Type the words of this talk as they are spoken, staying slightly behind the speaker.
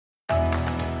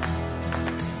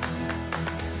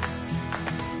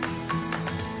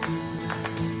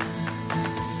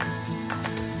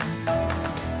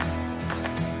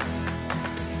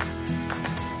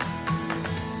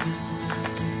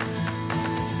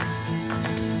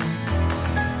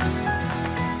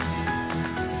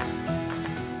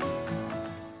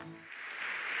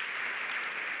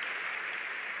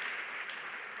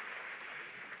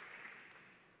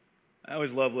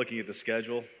always love looking at the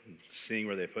schedule and seeing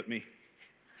where they put me.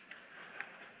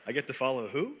 I get to follow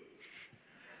who?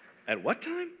 At what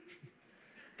time?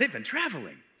 They've been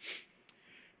traveling.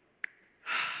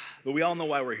 But we all know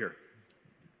why we're here.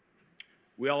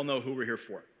 We all know who we're here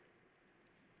for.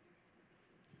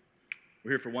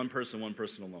 We're here for one person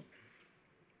alone.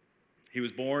 He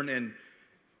was born in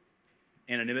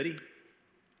anonymity,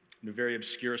 in a very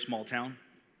obscure small town.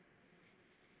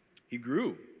 He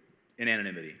grew in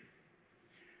anonymity.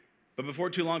 But before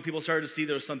too long, people started to see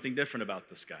there was something different about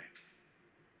this guy.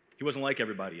 He wasn't like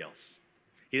everybody else.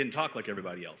 He didn't talk like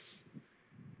everybody else.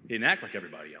 He didn't act like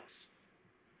everybody else.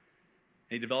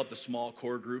 And he developed a small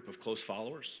core group of close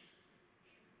followers.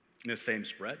 And his fame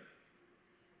spread.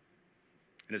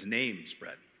 And his name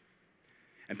spread.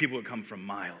 And people would come from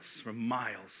miles,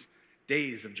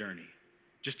 days of journey,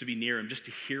 just to be near him, just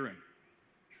to hear him.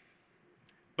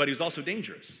 But he was also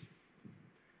dangerous.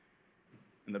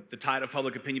 And the tide of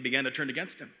public opinion began to turn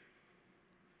against him.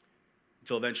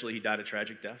 Until eventually he died a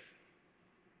tragic death.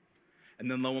 And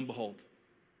then lo and behold,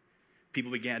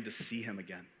 people began to see him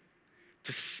again,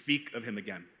 to speak of him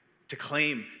again, to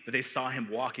claim that they saw him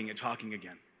walking and talking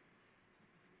again.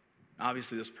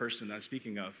 Obviously, this person that I'm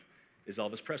speaking of is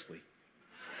Elvis Presley.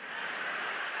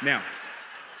 Now,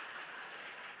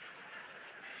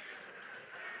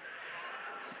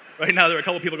 right now there are a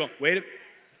couple people going, wait,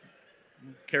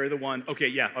 carry the one. Okay,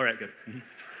 yeah, all right, good. Mm-hmm.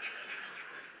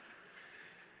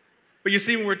 But you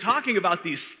see, when we're talking about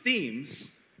these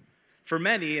themes, for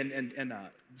many, and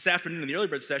this afternoon in the early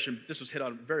bird session, this was hit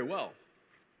on very well,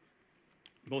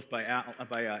 both by Al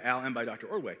and by Dr.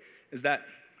 Ordway, is that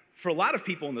for a lot of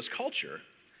people in this culture,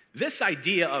 this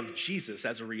idea of Jesus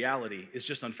as a reality is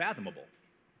just unfathomable.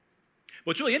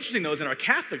 What's really interesting, though, is in our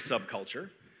Catholic subculture,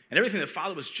 and everything that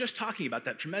Father was just talking about,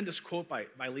 that tremendous quote by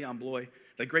Leon Bloy,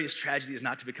 the greatest tragedy is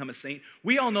not to become a saint,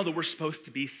 we all know that we're supposed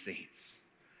to be saints.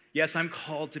 Yes, I'm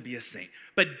called to be a saint.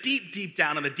 But deep, deep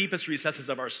down in the deepest recesses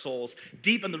of our souls,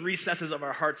 deep in the recesses of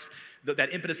our hearts,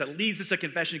 that impetus that leads us to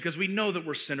confession, because we know that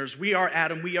we're sinners. We are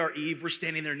Adam, we are Eve. We're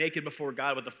standing there naked before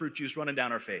God with the fruit juice running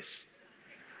down our face.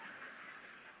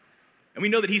 And we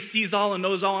know that he sees all and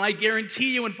knows all. And I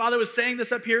guarantee you, when Father was saying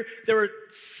this up here, there were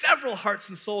several hearts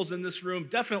and souls in this room,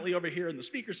 definitely over here in the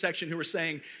speaker section, who were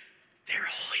saying, they're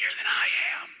holier than I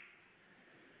am.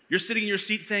 You're sitting in your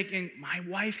seat thinking, my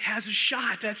wife has a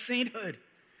shot at sainthood.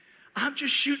 I'm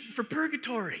just shooting for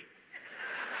purgatory.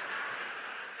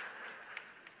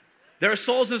 There are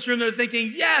souls in this room that are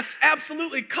thinking, yes,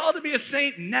 absolutely, called to be a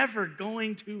saint, never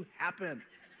going to happen.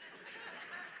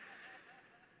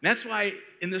 And that's why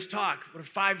in this talk, what are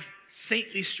 5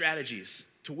 saintly strategies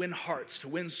to win hearts, to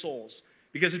win souls,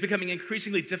 because it's becoming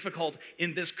increasingly difficult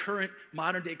in this current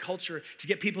modern day culture to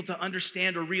get people to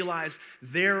understand or realize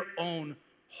their own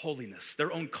holiness,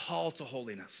 their own call to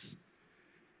holiness.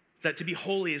 That to be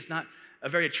holy is not a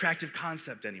very attractive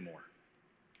concept anymore.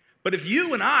 But if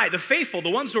you and I, the faithful, the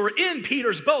ones who are in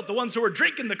Peter's boat, the ones who are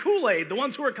drinking the Kool-Aid, the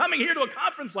ones who are coming here to a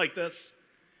conference like this,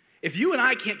 if you and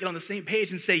I can't get on the same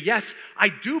page and say, yes, I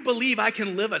do believe I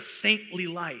can live a saintly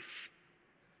life,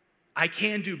 I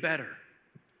can do better.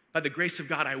 By the grace of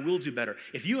God, I will do better.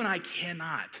 If you and I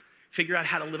cannot figure out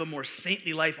how to live a more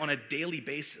saintly life on a daily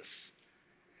basis,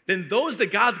 then those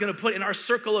that God's going to put in our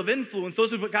circle of influence,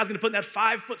 those that God's going to put in that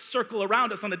 5-foot circle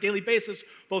around us on a daily basis,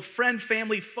 both friend,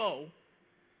 family, foe,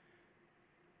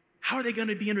 how are they going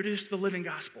to be introduced to the living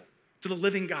gospel, to the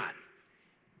living God?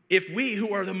 If we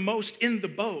who are the most in the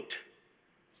boat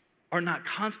are not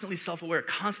constantly self-aware,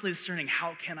 constantly discerning,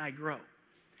 how can I grow?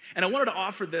 And I wanted to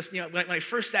offer this, when I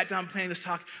first sat down planning this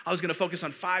talk, I was going to focus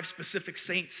on 5 specific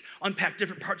saints, unpack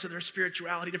different parts of their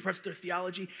spirituality, different parts of their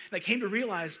theology, and I came to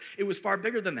realize it was far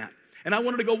bigger than that. And I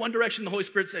wanted to go one direction, the Holy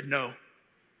Spirit said, no.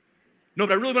 No,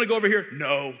 but I really want to go over here,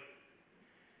 no.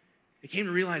 I came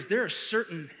to realize there are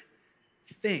certain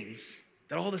things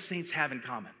that all the saints have in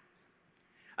common.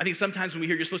 I think sometimes when we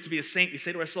hear you're supposed to be a saint, we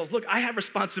say to ourselves, look, I have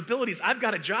responsibilities. I've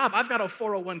got a job. I've got a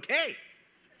 401k.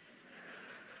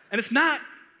 And it's not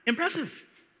impressive.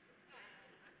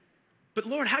 But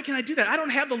Lord, how can I do that? I don't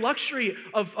have the luxury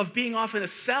of being off in a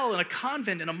cell in a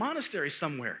convent in a monastery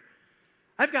somewhere.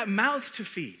 I've got mouths to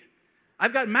feed.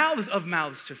 I've got mouths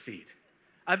to feed.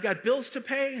 I've got bills to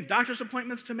pay and doctor's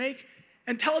appointments to make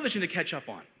and television to catch up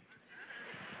on.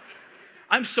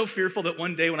 I'm so fearful that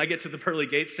one day when I get to the pearly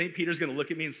gates, St. Peter's going to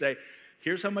look at me and say,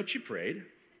 here's how much you prayed,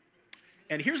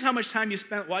 and here's how much time you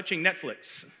spent watching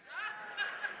Netflix.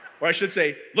 Or I should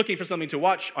say, looking for something to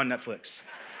watch on Netflix.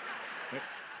 Right?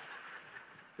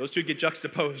 Those two get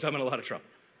juxtaposed, I'm in a lot of trouble.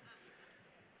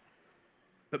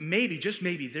 But maybe, just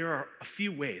maybe, there are a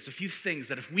few ways, a few things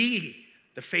that if we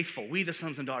the faithful, we the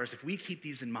sons and daughters, if we keep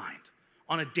these in mind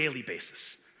on a daily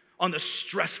basis, on the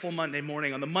stressful Monday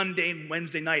morning, on the mundane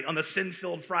Wednesday night, on the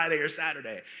sin-filled Friday or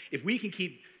Saturday, if we can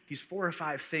keep these 4 or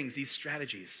 5 things, these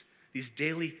strategies, these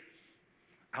daily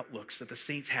outlooks that the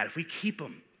saints had, if we keep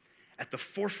them at the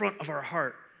forefront of our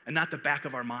heart and not the back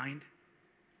of our mind,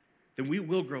 then we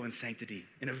will grow in sanctity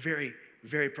in a very,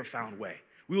 very profound way.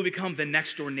 We will become the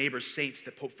next door neighbor saints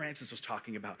that Pope Francis was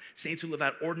talking about, saints who live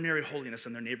out ordinary holiness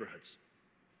in their neighborhoods.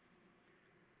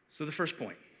 So the first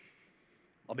point,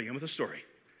 I'll begin with a story.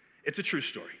 It's a true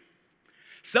story.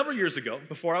 Several years ago,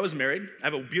 before I was married, I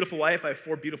have a beautiful wife, I have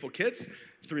 4 beautiful kids,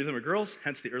 3 of them are girls,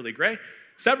 hence the early gray.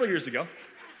 Several years ago,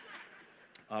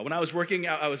 when I was working,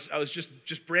 I was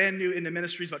just brand new into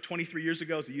ministries about 23 years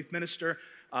ago as a youth minister.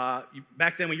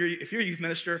 Back then, if you're a youth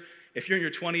minister, if you're in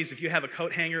your 20s, if you have a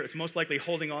coat hanger, it's most likely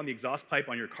holding on the exhaust pipe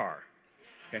on your car.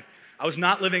 Okay? I was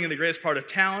not living in the greatest part of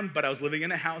town, but I was living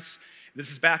in a house.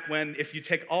 This is back when if you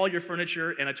take all your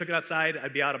furniture and I took it outside,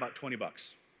 I'd be out about $20.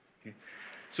 Okay?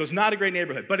 So it's not a great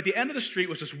neighborhood. But at the end of the street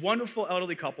was this wonderful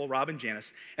elderly couple, Rob and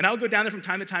Janice. And I would go down there from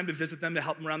time to time to visit them, to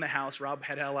help them around the house. Rob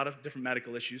had a lot of different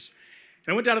medical issues.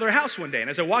 And I went down to their house one day, and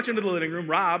as I walked into the living room,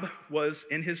 Rob was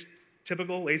in his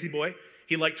typical lazy boy.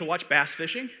 He liked to watch bass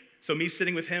fishing, so me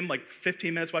sitting with him like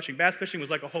 15 minutes watching bass fishing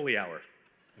was like a holy hour.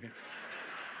 Okay.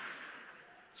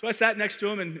 So I sat next to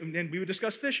him, and we would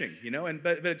discuss fishing,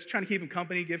 but it's trying to keep him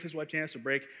company, give his wife Janice a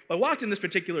break. Well, I walked in this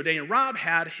particular day, and Rob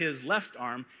had his left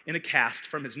arm in a cast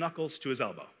from his knuckles to his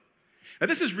elbow. Now,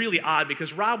 this is really odd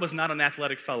because Rob was not an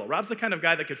athletic fellow. Rob's the kind of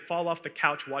guy that could fall off the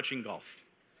couch watching golf.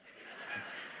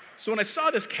 So when I saw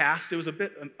this cast, it was a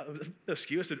bit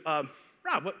askew. I said,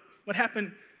 Rob, what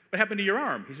happened to your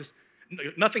arm? He says,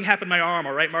 nothing happened to my arm,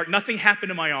 all right, Mark? Nothing happened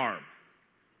to my arm.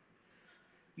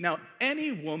 Now,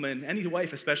 any woman, any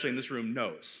wife especially in this room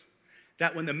knows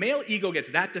that when the male ego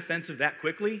gets that defensive that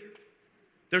quickly,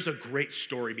 there's a great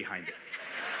story behind it.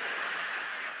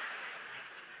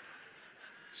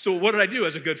 So what did I do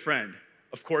as a good friend?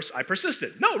 Of course, I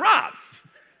persisted. No, Rob,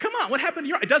 come on, what happened to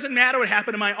your arm? It doesn't matter what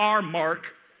happened to my arm,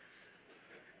 Mark.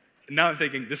 And now I'm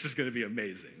thinking, this is going to be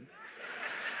amazing.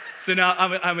 So now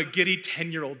I'm a giddy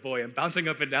 10-year-old boy. I'm bouncing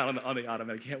up and down on the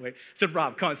ottoman. I can't wait. I said,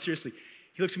 Rob, come on, seriously.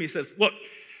 He looks at me and says, look,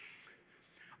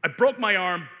 I broke my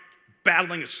arm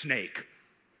battling a snake.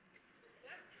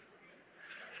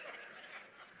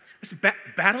 I said,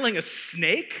 battling a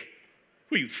snake?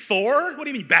 Who are you, Thor? What do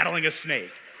you mean battling a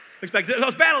snake? I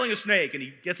was battling a snake, and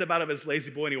he gets up out of his lazy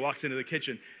boy and he walks into the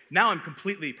kitchen. Now I'm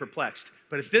completely perplexed.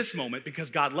 But at this moment, because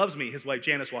God loves me, his wife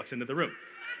Janice walks into the room.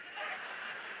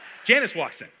 Janice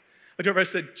walks in. I looked over, I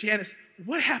said, Janice,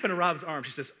 what happened to Rob's arm?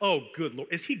 She says, oh, good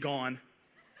Lord, is he gone?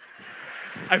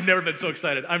 I've never been so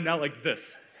excited. I'm now like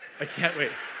this. I can't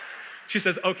wait. She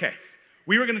says, okay.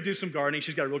 We were going to do some gardening.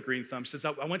 She's got a real green thumb. She says,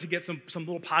 I went to get some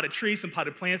little potted trees, some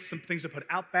potted plants, some things to put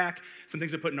out back, some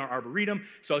things to put in our arboretum.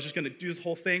 So I was just going to do this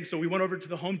whole thing. So we went over to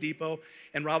the Home Depot,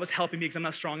 and Rob was helping me because I'm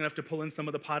not strong enough to pull in some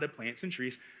of the potted plants and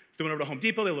trees. So they went over to Home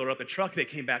Depot. They loaded up the truck. They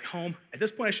came back home. At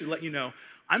this point, I should let you know,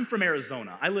 I'm from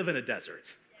Arizona. I live in a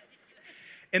desert.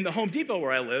 In the Home Depot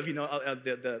where I live,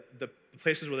 the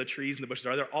places where the trees and the bushes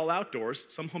are, they're all outdoors.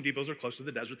 Some Home Depots are closer to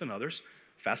the desert than others.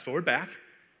 Fast forward back.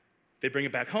 They bring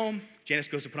it back home. Janice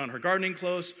goes to put on her gardening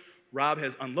clothes. Rob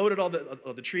has unloaded all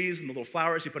the trees and the little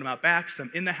flowers. He put them out back,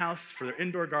 some in the house for their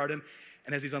indoor garden.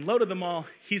 And as he's unloaded them all,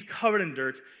 he's covered in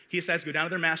dirt. He decides to go down to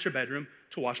their master bedroom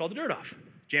to wash all the dirt off.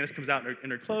 Janice comes out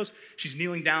in her clothes. She's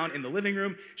kneeling down in the living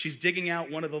room. She's digging out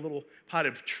one of the little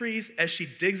potted trees. As she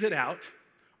digs it out,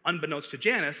 unbeknownst to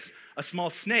Janice, a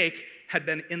small snake had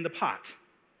been in the pot.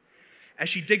 As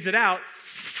she digs it out,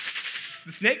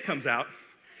 the snake comes out.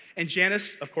 And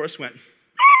Janice, of course, went,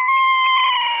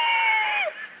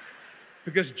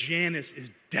 because Janice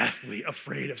is deathly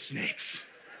afraid of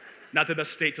snakes. Not the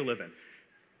best state to live in.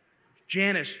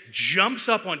 Janice jumps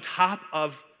up on top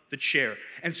of the chair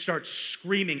and starts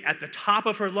screaming at the top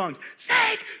of her lungs,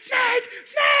 snake, snake,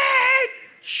 snake,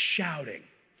 shouting.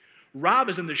 Rob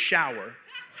is in the shower.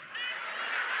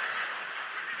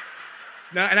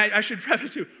 Now, and I should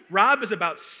preface too, Rob is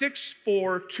about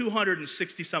 6'4",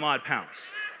 260 some odd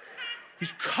pounds.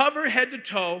 He's covered head to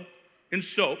toe in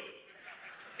soap.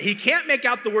 He can't make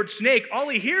out the word snake. All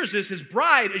he hears is his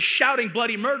bride is shouting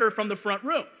bloody murder from the front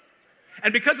room.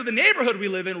 And because of the neighborhood we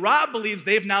live in, Rob believes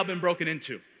they've now been broken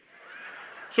into.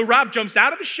 So Rob jumps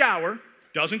out of the shower,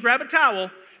 doesn't grab a towel,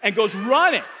 and goes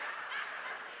running,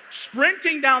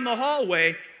 sprinting down the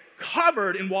hallway,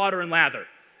 covered in water and lather.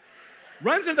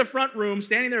 Runs into the front room,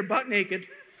 standing there butt naked.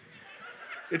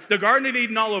 It's the Garden of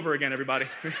Eden all over again, everybody.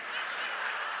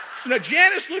 So now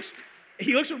Janice looks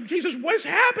He looks at, he says, what is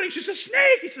happening? She says,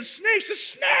 snake. He says, snake. She says,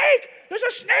 snake. There's a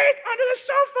snake under the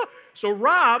sofa. So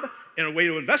Rob, in a way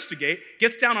to investigate,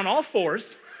 gets down on all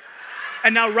fours.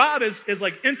 And now Rob is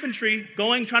like infantry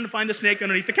trying to find the snake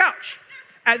underneath the couch.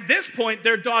 At this point,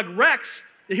 their dog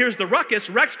Rex, here's the ruckus.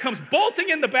 Rex comes bolting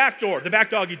in the back door, the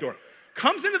back doggy door.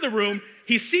 Comes into the room.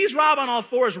 He sees Rob on all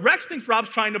fours. Rex thinks Rob's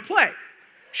trying to play.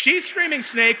 She's screaming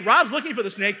snake. Rob's looking for the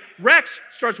snake. Rex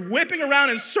starts whipping around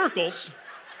in circles.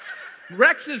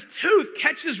 Rex's tooth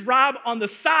catches Rob on the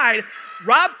side.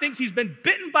 Rob thinks he's been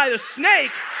bitten by the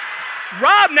snake.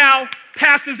 Rob now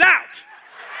passes out.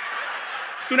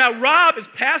 So now Rob is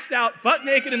passed out, butt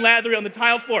naked and lathery on the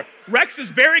tile floor. Rex is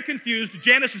very confused.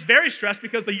 Janice is very stressed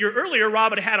because the year earlier,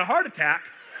 Rob had a heart attack,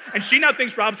 and she now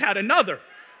thinks Rob's had another.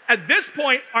 At this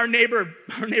point, our neighbor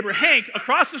Hank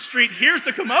across the street hears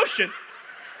the commotion,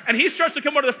 and he starts to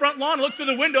come over to the front lawn and look through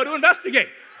the window to investigate.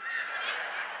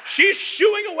 She's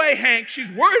shooing away Hank.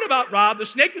 She's worried about Rob. The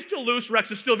snake is still loose.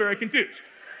 Rex is still very confused.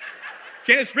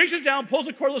 Janice reaches down, pulls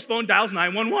a cordless phone, dials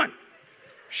 911.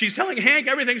 She's telling Hank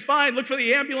everything's fine. Look for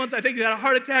the ambulance. I think he had a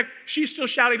heart attack. She's still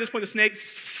shouting. At this point, the snake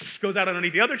goes out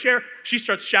underneath the other chair. She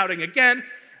starts shouting again.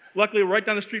 Luckily, we're right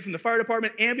down the street from the fire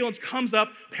department. Ambulance comes up.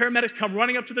 Paramedics come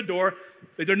running up to the door.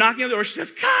 They're knocking on the door. She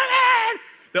says, come in.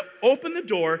 They open the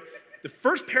door. The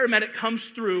first paramedic comes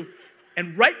through.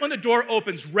 And right when the door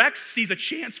opens, Rex sees a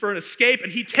chance for an escape,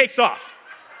 and he takes off.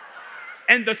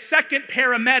 And the second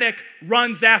paramedic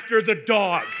runs after the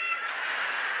dog.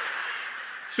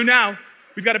 So now,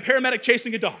 we've got a paramedic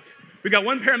chasing a dog. We've got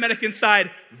one paramedic inside,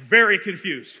 very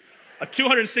confused. A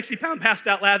 260-pound passed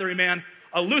out lathery man,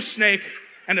 a loose snake,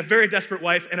 and a very desperate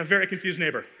wife, and a very confused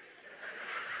neighbor. At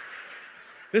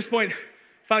this point,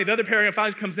 finally, the other paramedic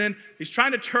finally comes in. He's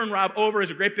trying to turn Rob over.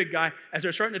 He's a great big guy. As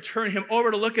they're starting to turn him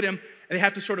over to look at him, and they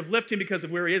have to sort of lift him because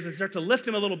of where he is, they start to lift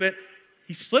him a little bit.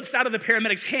 He slips out of the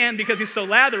paramedic's hand because he's so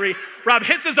lathery. Rob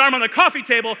hits his arm on the coffee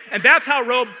table, and that's how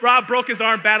Rob broke his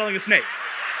arm battling a snake.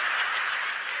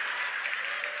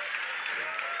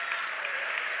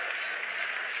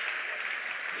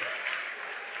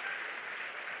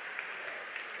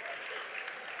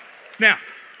 Now,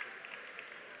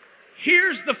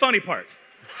 here's the funny part.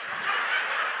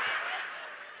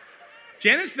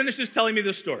 Janice finishes telling me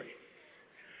this story.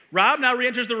 Rob now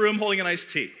re-enters the room holding an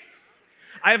iced tea.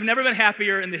 I have never been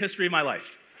happier in the history of my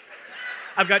life.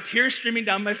 I've got tears streaming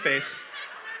down my face.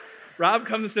 Rob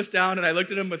comes and sits down, and I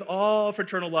looked at him with all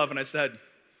fraternal love, and I said,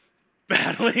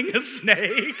 battling a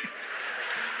snake?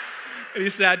 And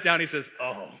he sat down, he says,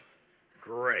 oh,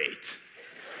 great.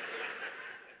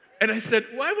 And I said,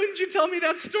 why wouldn't you tell me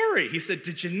that story? He said,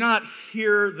 did you not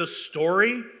hear the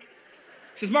story? He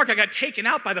says, Mark, I got taken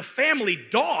out by the family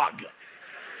dog.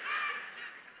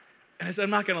 And I said, I'm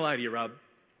not going to lie to you, Rob.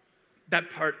 That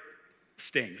part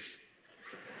stings.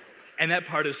 And that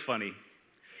part is funny.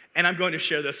 And I'm going to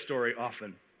share this story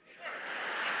often.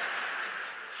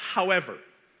 However,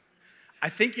 I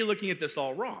think you're looking at this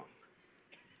all wrong.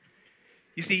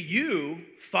 You see, you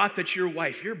thought that your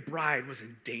wife, your bride, was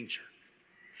in danger.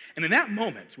 And in that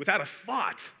moment, without a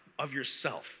thought of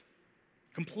yourself,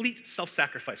 complete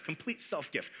self-sacrifice, complete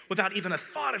self-gift, without even a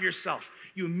thought of yourself,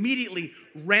 you immediately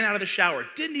ran out of the shower,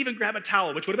 didn't even grab a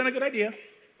towel, which would have been a good idea,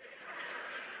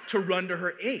 to run to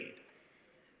her aid.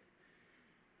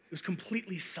 It was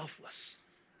completely selfless.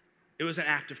 It was an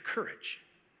act of courage.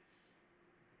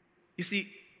 You see,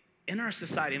 in our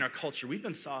society, in our culture, we've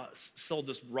been sold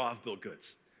this raw bill of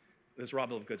goods,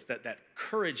 that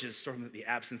courage is sort of the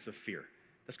absence of fear.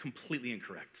 That's completely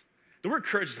incorrect. The word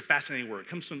courage is a fascinating word. It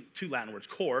comes from two Latin words,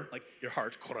 cor, like your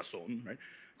heart, corazon, right?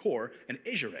 Cor, and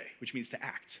agere, which means to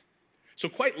act. So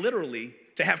quite literally,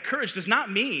 to have courage does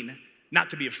not mean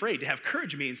not to be afraid. To have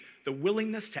courage means the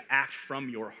willingness to act from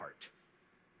your heart,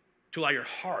 to allow your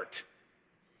heart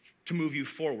to move you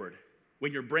forward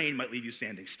when your brain might leave you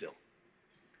standing still.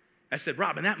 I said,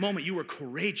 Rob, in that moment, you were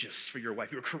courageous for your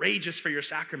wife. You were courageous for your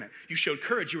sacrament. You showed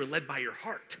courage. You were led by your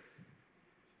heart.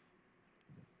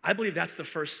 I believe that's the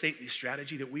first saintly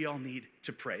strategy that we all need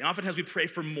to pray. And oftentimes we pray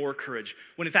for more courage,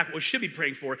 when in fact what we should be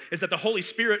praying for is that the Holy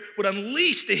Spirit would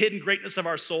unleash the hidden greatness of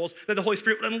our souls, that the Holy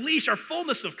Spirit would unleash our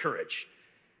fullness of courage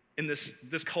in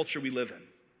this culture we live in.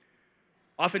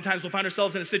 Oftentimes we'll find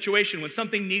ourselves in a situation when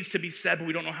something needs to be said, but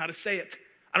we don't know how to say it.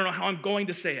 I don't know how I'm going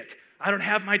to say it. I don't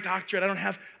have my doctorate. I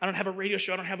don't have a radio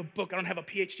show. I don't have a book. I don't have a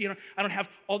PhD. I don't have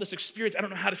all this experience. I don't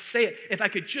know how to say it. If I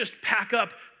could just pack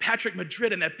up Patrick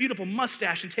Madrid and that beautiful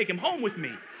mustache and take him home with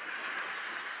me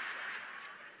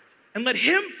and let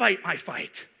him fight my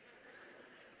fight.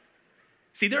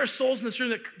 See, there are souls in this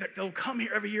room that will come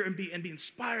here every year and be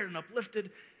inspired and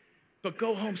uplifted, but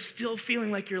go home still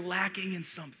feeling like you're lacking in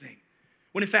something.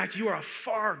 when in fact you are a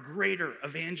far greater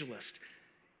evangelist,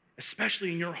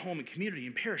 especially in your home and community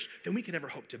and parish, than we could ever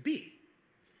hope to be.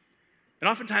 And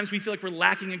oftentimes we feel like we're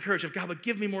lacking in courage. If God would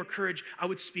give me more courage, I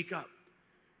would speak up.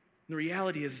 And the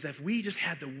reality is that if we just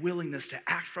had the willingness to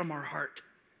act from our heart,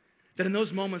 that in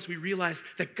those moments we realized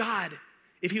that God,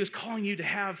 if he was calling you to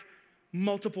have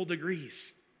multiple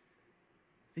degrees,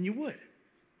 then you would.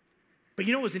 But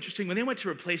you know what was interesting? When they went to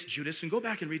replace Judas, and go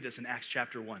back and read this in Acts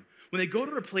chapter 1, when they go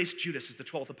to replace Judas as the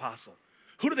 12th apostle,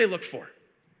 who do they look for?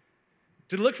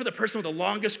 Did they look for the person with the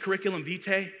longest curriculum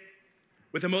vitae,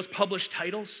 with the most published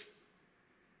titles?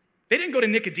 They didn't go to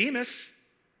Nicodemus.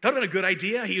 That would have been a good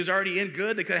idea. He was already in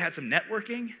good. They could have had some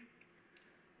networking.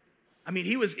 I mean,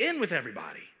 he was in with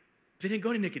everybody. They didn't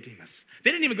go to Nicodemus.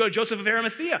 They didn't even go to Joseph of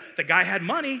Arimathea. The guy had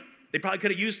money. They probably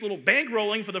could have used a little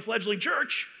bankrolling for the fledgling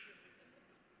church.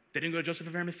 They didn't go to Joseph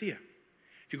of Arimathea.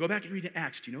 If you go back and read in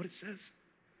Acts, do you know what it says?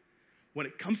 When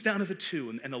it comes down to the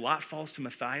two and the lot falls to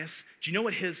Matthias, do you know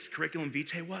what his curriculum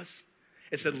vitae was?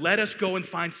 It said, let us go and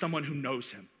find someone who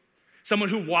knows him, someone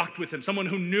who walked with him, someone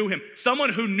who knew him,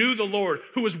 someone who knew the Lord,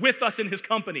 who was with us in his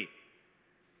company.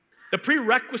 The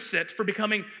prerequisite for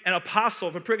becoming an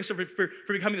apostle, the prerequisite for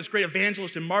becoming this great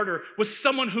evangelist and martyr was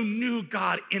someone who knew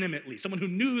God intimately, someone who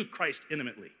knew Christ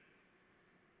intimately.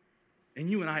 And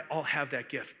you and I all have that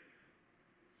gift.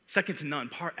 Second to none,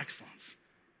 par excellence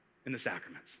in the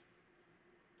sacraments.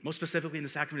 Most specifically in the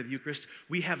sacrament of the Eucharist,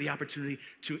 we have the opportunity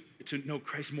to know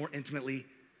Christ more intimately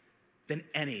than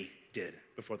any did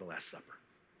before the Last Supper.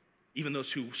 Even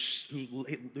those who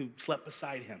slept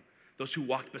beside him, those who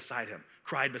walked beside him,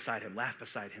 cried beside him, laughed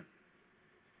beside him.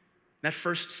 That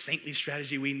first saintly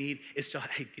strategy we need is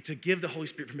to give the Holy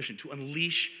Spirit permission to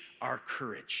unleash our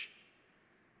courage.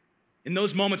 In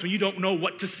those moments when you don't know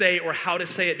what to say or how to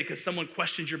say it because someone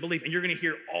questions your belief, and you're going to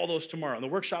hear all those tomorrow. In the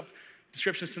workshop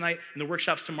descriptions tonight and the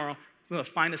workshops tomorrow, one of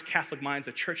the finest Catholic minds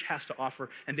the church has to offer,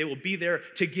 and they will be there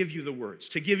to give you the words,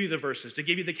 to give you the verses, to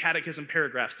give you the catechism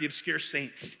paragraphs, the obscure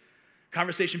saints,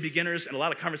 conversation beginners, and a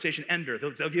lot of conversation ender.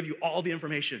 They'll give you all the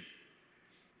information.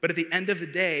 But at the end of the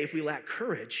day, if we lack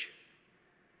courage,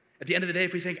 at the end of the day,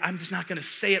 if we think, I'm just not going to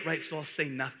say it right, so I'll say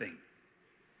nothing.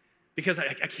 Because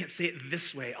I can't say it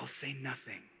this way, I'll say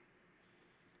nothing.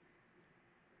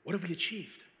 What have we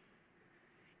achieved?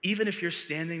 Even if you're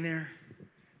standing there,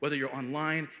 whether you're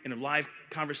online, in a live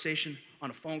conversation, on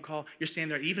a phone call, you're standing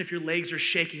there, even if your legs are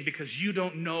shaking because you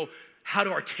don't know how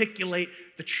to articulate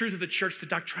the truth of the church, the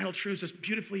doctrinal truths as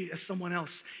beautifully as someone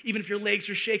else. Even if your legs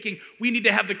are shaking, we need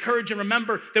to have the courage and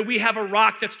remember that we have a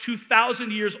rock that's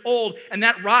 2,000 years old, and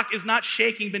that rock is not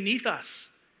shaking beneath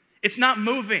us. It's not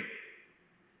moving,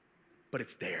 but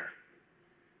it's there.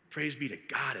 Praise be to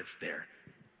God, it's there.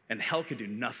 And hell can do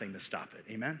nothing to stop it,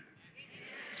 amen?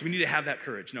 So we need to have that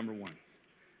courage, number one.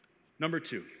 Number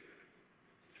two,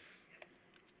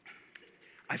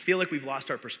 I feel like we've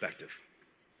lost our perspective.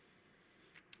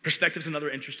 Perspective is another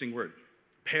interesting word.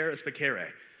 Per specere.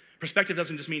 Perspective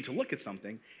doesn't just mean to look at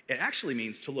something. It actually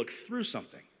means to look through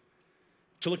something,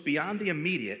 to look beyond the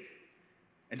immediate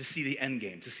and to see the end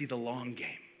game, to see the long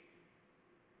game.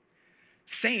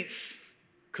 Saints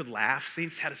could laugh.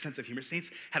 Saints had a sense of humor. Saints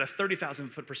had a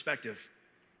 30,000-foot perspective,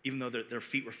 even though their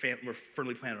feet were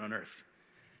firmly planted on earth.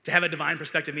 To have a divine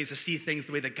perspective means to see things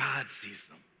the way that God sees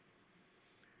them.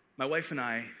 My wife and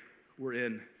I were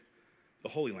in the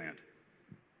Holy Land.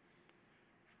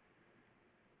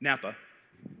 Napa.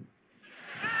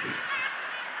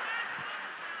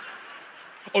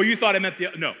 Oh, you thought I meant the,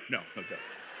 no.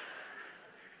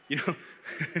 You know,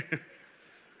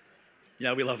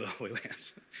 yeah, we love the Holy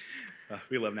Land.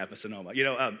 We love Napa, Sonoma. You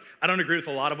know, I don't agree with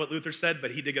a lot of what Luther said, but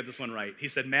he did get this one right. He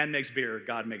said, man makes beer,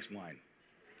 God makes wine.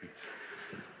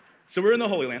 So we're in the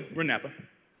Holy Land, we're in Napa,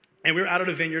 and we were out at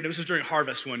a vineyard. This was during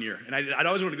harvest one year, and I'd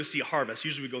always wanted to go see a harvest.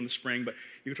 Usually we go in the spring, but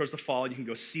you go towards the fall, and you can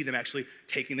go see them actually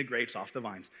taking the grapes off the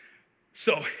vines.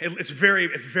 So it's very,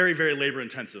 very labor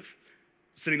intensive.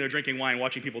 Sitting there drinking wine,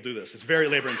 watching people do this. It's very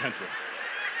labor intensive.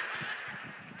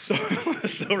 So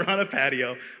we're on a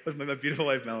patio with my beautiful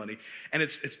wife, Melanie, and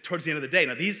it's towards the end of the day.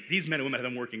 Now, these men and women have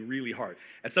been working really hard.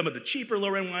 At some of the cheaper,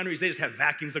 lower-end wineries, they just have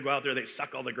vacuums that go out there. They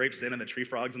suck all the grapes in and the tree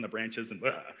frogs and the branches. And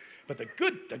blah. But the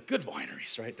good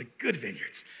wineries, right, the good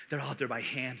vineyards, they're all out there by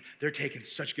hand. They're taking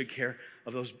such good care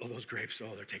of those grapes.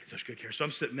 Oh, they're taking such good care. So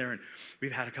I'm sitting there, and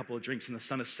we've had a couple of drinks, and the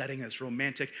sun is setting, and it's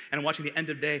romantic. And I'm watching the end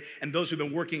of the day, and those who've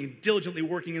been diligently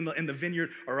working in the vineyard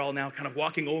are all now kind of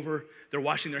walking over. They're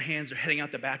washing their hands. They're heading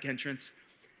out the back entrance.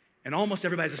 And almost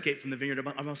everybody's escaped from the vineyard.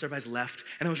 Almost everybody's left.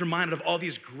 And I was reminded of all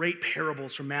these great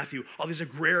parables from Matthew, all these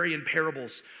agrarian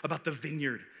parables about the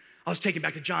vineyard, I was taken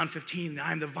back to John 15,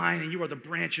 I am the vine and you are the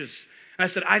branches. And I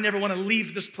said, I never want to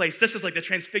leave this place. This is like the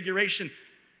transfiguration.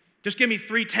 Just give me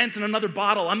 3 tents and another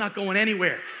bottle. I'm not going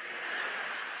anywhere.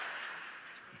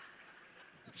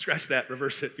 Scratch that,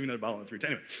 reverse it, give me another bottle and 3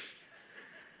 tents. Anyway.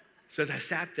 So as I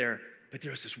sat there, but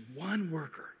there was this one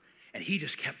worker, and he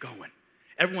just kept going.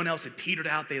 Everyone else had petered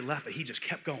out, they left, but he just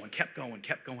kept going.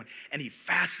 And he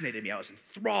fascinated me. I was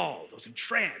enthralled, I was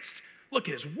entranced. Look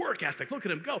at his work ethic, look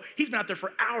at him go. He's been out there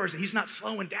for hours and he's not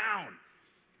slowing down.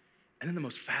 And then the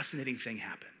most fascinating thing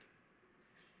happened.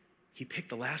 He picked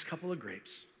the last couple of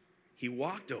grapes, he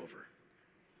walked over,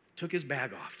 took his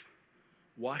bag off,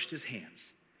 washed his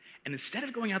hands, and instead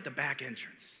of going out the back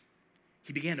entrance,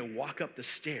 he began to walk up the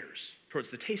stairs towards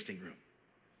the tasting room.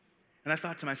 And I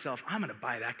thought to myself, I'm gonna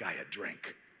buy that guy a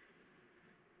drink.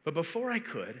 But before I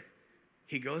could,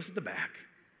 he goes to the back,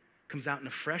 comes out in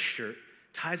a fresh shirt,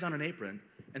 ties on an apron,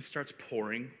 and starts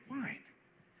pouring wine.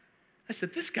 I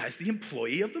said, this guy's the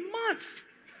employee of the month.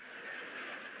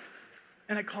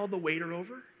 And I called the waiter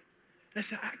over, and I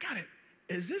said, I got it.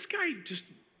 Is this guy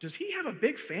does he have a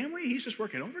big family? He's just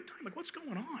working overtime? Like, what's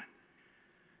going on?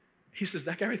 He says,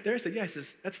 that guy right there? I said, yeah. He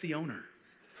says, that's the owner.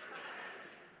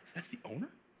 That's the owner?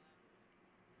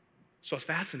 So I was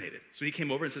fascinated. So he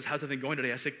came over and says, how's the thing going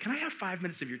today? I said, can I have 5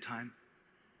 minutes of your time?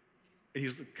 And he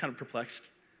was kind of perplexed.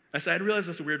 I said, I realize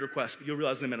that's a weird request, but you'll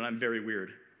realize in a minute I'm very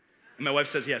weird. And my wife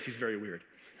says, yes, he's very weird.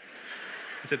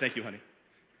 I said, thank you, honey.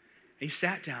 And he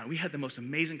sat down. We had the most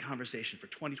amazing conversation for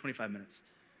 20, 25 minutes.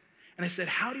 And I said,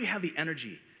 how do you have the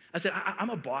energy? I said, I'm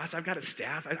a boss. I've got a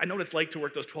staff. I know what it's like to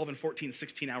work those 12 and 14,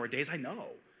 16-hour days. I know.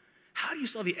 How do you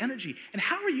still have the energy? And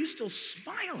how are you still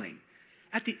smiling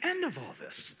at the end of all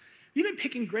this? You've been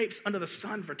picking grapes under the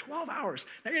sun for 12 hours.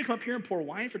 Now you're going to come up here and pour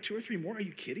wine for 2 or 3 more? Are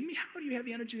you kidding me? How do you have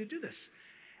the energy to do this?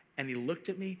 And he looked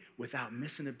at me without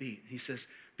missing a beat. He says,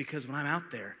 because when I'm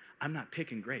out there, I'm not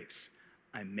picking grapes.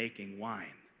 I'm making wine.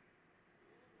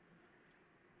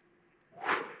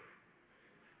 Whew.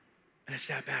 And I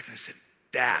sat back and I said,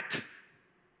 that's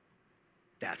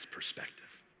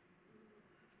perspective.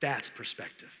 That's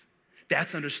perspective.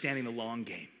 That's understanding the long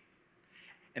game.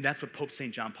 And that's what Pope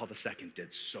St. John Paul II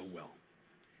did so well.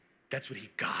 That's what he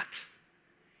got.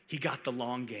 He got the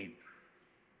long game.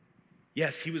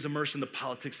 Yes, he was immersed in the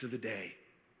politics of the day,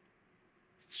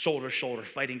 shoulder to shoulder,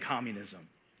 fighting communism.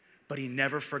 But he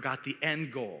never forgot the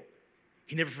end goal.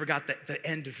 He never forgot the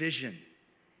end vision.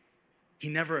 He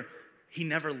never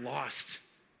lost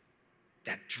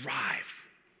that drive.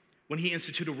 When he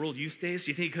instituted World Youth Days,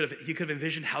 do you think he could have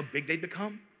envisioned how big they'd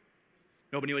become?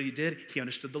 Nobody knew what he did. He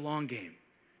understood the long game.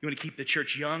 You want to keep the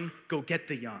church young? Go get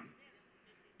the young.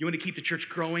 You want to keep the church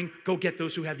growing? Go get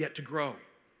those who have yet to grow.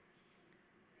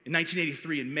 In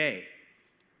 1983, in May,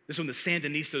 this is when the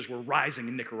Sandinistas were rising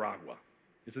in Nicaragua.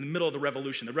 It's in the middle of the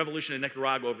revolution. The revolution in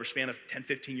Nicaragua over a span of 10,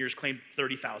 15 years claimed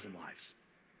 30,000 lives.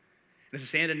 And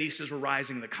as the Sandinistas were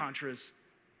rising, the Contras,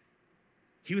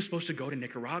 he was supposed to go to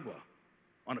Nicaragua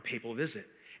on a papal visit.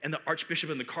 And the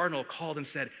archbishop and the cardinal called and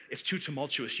said, it's too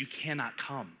tumultuous, you cannot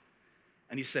come.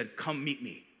 And he said, come meet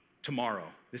me tomorrow.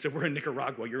 They said, we're in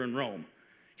Nicaragua, you're in Rome.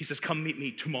 He says, come meet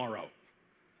me tomorrow.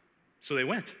 So they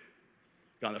went.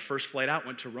 Got on the first flight out,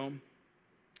 went to Rome.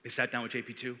 They sat down with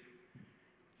JP2.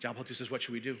 John Paul II says, what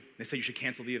should we do? They said, you should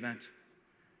cancel the event.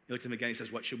 He looked at him again, he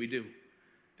says, what should we do?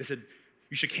 They said,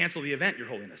 you should cancel the event, Your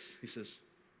Holiness. He says,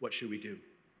 what should we do?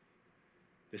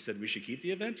 They said, we should keep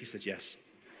the event? He said, yes.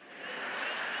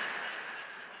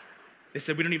 They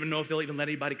said, we don't even know if they'll even let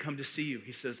anybody come to see you.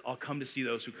 He says, I'll come to see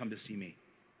those who come to see me.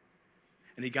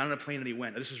 And he got on a plane and he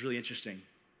went. Now, this was really interesting.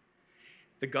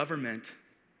 The government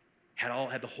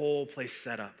had the whole place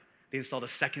set up. They installed a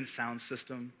second sound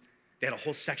system. They had a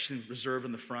whole section reserved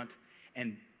in the front.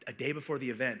 And a day before the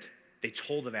event, they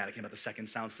told the Vatican about the second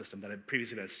sound system that had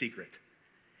previously been a secret.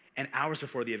 And hours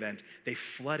before the event, they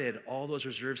flooded all those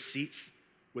reserved seats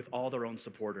with all their own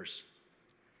supporters.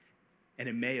 And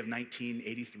in May of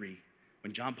 1983,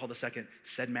 when John Paul II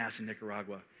said Mass in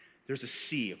Nicaragua, there's a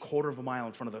sea a quarter of a mile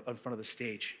in front of the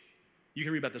stage. You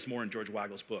can read about this more in George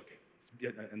Weigel's book,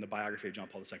 in the biography of John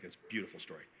Paul II. It's a beautiful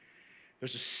story.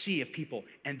 There's a sea of people,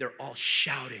 and they're all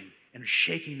shouting and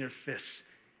shaking their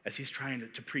fists as he's trying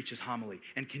to preach his homily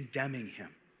and condemning him,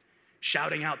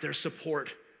 shouting out their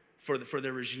support for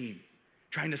their regime,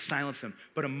 trying to silence him.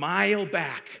 But a mile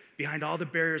back, behind all the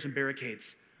barriers and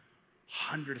barricades,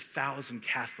 100,000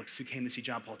 Catholics who came to see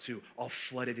John Paul II all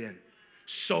flooded in,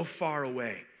 so far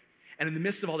away. And in the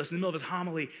midst of all this, in the middle of his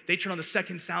homily, they turn on the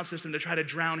second sound system to try to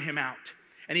drown him out.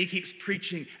 And he keeps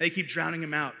preaching, and they keep drowning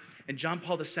him out. And John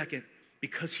Paul II,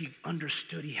 because he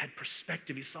understood, he had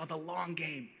perspective, he saw the long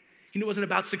game. He knew it wasn't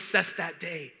about success that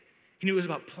day. He knew it was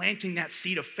about planting that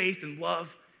seed of faith and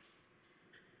love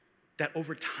that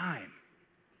over time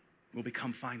will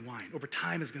become fine wine. Over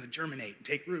time is going to germinate and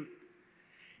take root.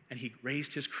 And he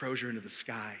raised his crozier into the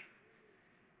sky.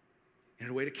 And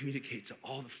in a way to communicate to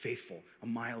all the faithful a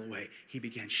mile away, he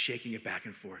began shaking it back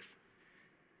and forth,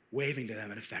 waving to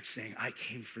them, in effect, saying, I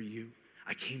came for you.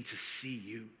 I came to see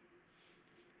you.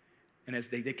 And as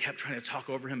they kept trying to talk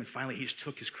over him, and finally he just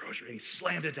took his crozier and he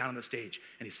slammed it down on the stage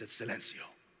and he said, Silencio.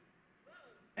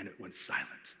 And it went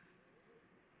silent.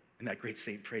 And that great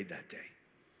saint prayed that day.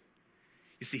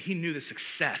 You see, he knew the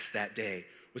success that day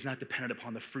was not dependent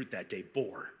upon the fruit that day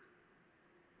bore.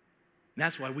 And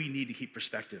that's why we need to keep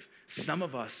perspective. Some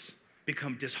of us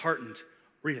become disheartened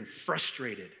or even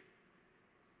frustrated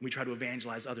when we try to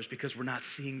evangelize others because we're not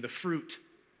seeing the fruit.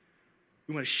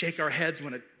 We want to shake our heads, we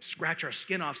want to scratch our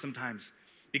skin off sometimes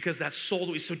because that soul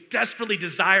that we so desperately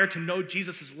desire to know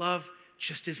Jesus' love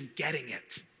just isn't getting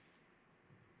it.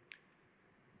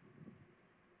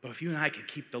 But if you and I can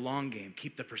keep the long game,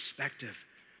 keep the perspective,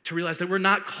 to realize that we're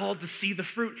not called to see the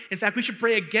fruit. In fact, we should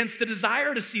pray against the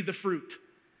desire to see the fruit.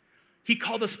 He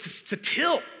called us to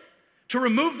till, to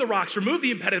remove the rocks, remove the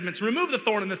impediments, remove the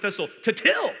thorn and the thistle, to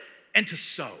till and to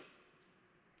sow,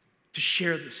 to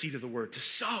share the seed of the word, to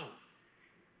sow.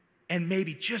 And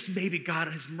maybe, just maybe, God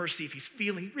in his mercy, if he's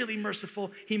feeling really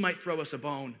merciful, he might throw us a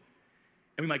bone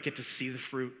and we might get to see the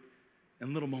fruit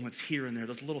in little moments here and there,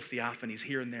 those little theophanies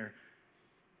here and there.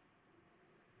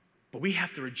 But we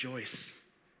have to rejoice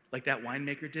like that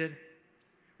winemaker did.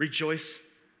 Rejoice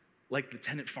like the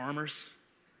tenant farmers.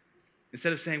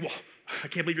 Instead of saying, well, I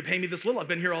can't believe you're paying me this little. I've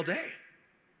been here all day.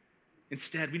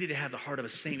 Instead, we need to have the heart of a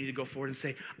saint. We need to go forward and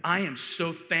say, I am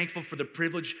so thankful for the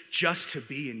privilege just to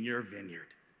be in your vineyard.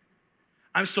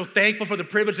 I'm so thankful for the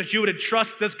privilege that you would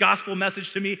entrust this gospel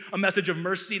message to me, a message of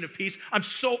mercy and of peace. I'm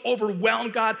so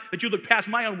overwhelmed, God, that you look past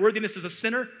my unworthiness as a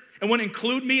sinner and want to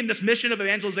include me in this mission of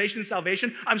evangelization and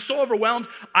salvation. I'm so overwhelmed,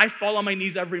 I fall on my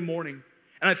knees every morning.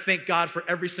 And I thank God for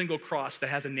every single cross that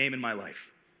has a name in my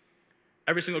life.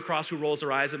 Every single cross who rolls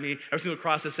their eyes at me, every single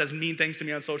cross that says mean things to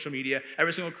me on social media,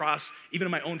 every single cross, even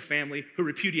in my own family, who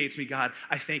repudiates me, God,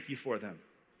 I thank you for them.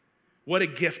 What a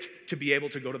gift to be able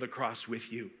to go to the cross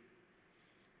with you,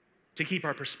 to keep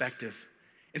our perspective.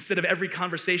 Instead of every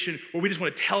conversation where we just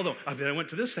want to tell them, oh, I went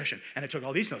to this session and I took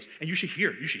all these notes, and you should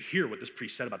hear what this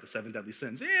priest said about the 7 deadly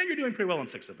sins. Yeah, you're doing pretty well on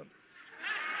 6 of them.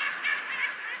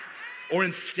 Or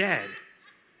instead,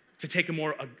 to take a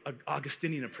more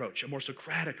Augustinian approach, a more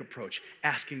Socratic approach,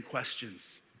 asking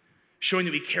questions, showing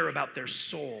that we care about their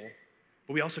soul,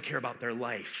 but we also care about their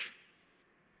life.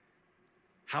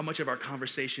 How much of our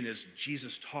conversation is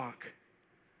Jesus talk?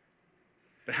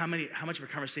 But how much of our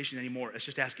conversation anymore is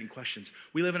just asking questions?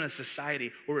 We live in a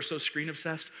society where we're so screen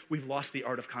obsessed, we've lost the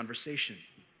art of conversation.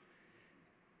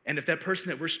 And if that person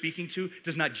that we're speaking to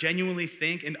does not genuinely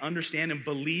think and understand and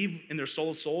believe in their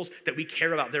soul of souls that we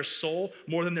care about their soul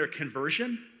more than their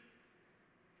conversion,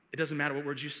 it doesn't matter what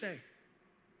words you say.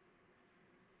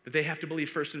 But they have to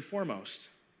believe first and foremost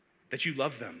that you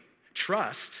love them.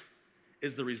 Trust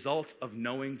is the result of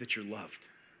knowing that you're loved.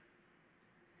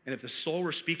 And if the soul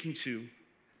we're speaking to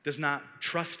does not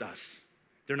trust us,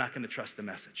 they're not going to trust the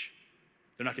message.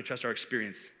 They're not going to trust our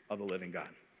experience of the living God.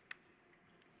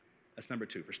 That's number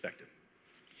 2, perspective.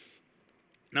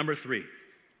 Number 3,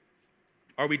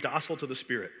 are we docile to the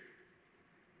Spirit?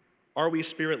 Are we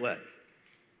Spirit-led?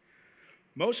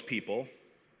 Most people,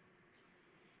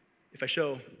 if I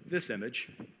show this image,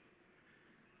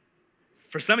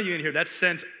 for some of you in here, that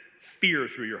sent fear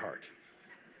through your heart.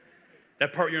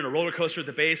 That part you're in a roller coaster at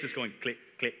the base is going click,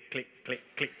 click, click, click,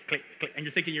 click, click, click, and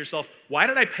you're thinking to yourself, why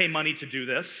did I pay money to do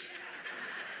this?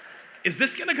 Is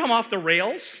this going to come off the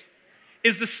rails?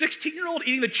 Is the 16-year-old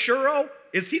eating the churro,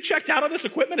 is he checked out on this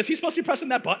equipment? Is he supposed to be pressing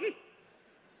that button?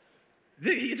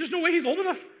 There's no way he's old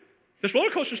enough. This roller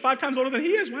coaster is 5 times older than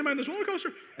he is. Why am I on this roller coaster?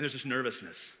 And there's this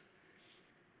nervousness.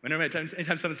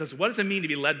 Anytime someone says, what does it mean to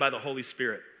be led by the Holy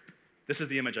Spirit? This is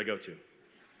the image I go to.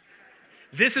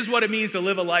 This is what it means to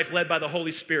live a life led by the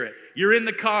Holy Spirit. You're in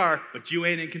the car, but you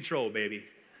ain't in control, baby.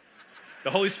 The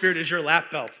Holy Spirit is your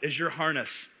lap belt, is your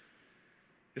harness.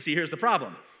 You see, here's the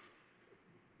problem.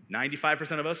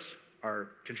 95% of us are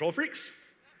control freaks,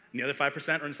 and the other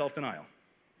 5% are in self-denial.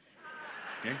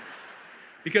 Okay?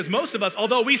 Because most of us,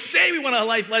 although we say we want a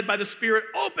life led by the Spirit,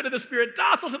 open to the Spirit,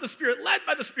 docile to the Spirit, led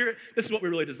by the Spirit, this is what we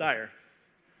really desire.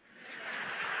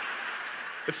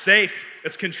 It's safe.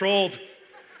 It's controlled.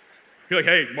 You're like,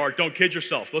 hey, Mark, don't kid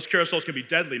yourself. Those carousels can be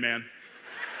deadly, man.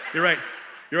 You're right.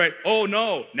 You're right. Oh,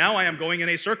 no. Now I am going in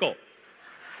a circle.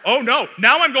 Oh, no.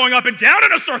 Now I'm going up and down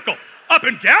in a circle. Up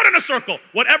and down in a circle.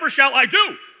 Whatever shall I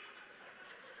do?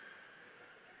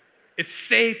 It's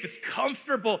safe, it's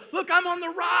comfortable. Look, I'm on the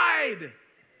ride.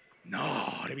 No,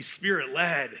 to be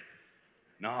Spirit-led.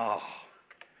 No.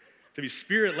 To be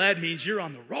Spirit-led means you're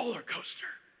on the roller coaster.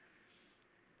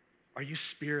 Are you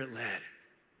Spirit-led?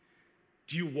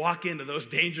 Do you walk into those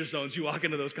danger zones? You walk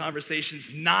into those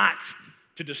conversations not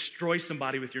to destroy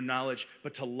somebody with your knowledge,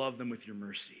 but to love them with your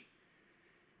mercy?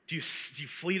 Do you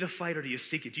flee the fight or do you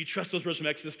seek it? Do you trust those words from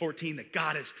Exodus 14 that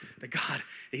God,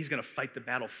 He's going to fight the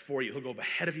battle for you? He'll go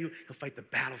ahead of you. He'll fight the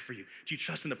battle for you. Do you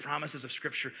trust in the promises of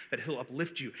Scripture that He'll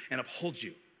uplift you and uphold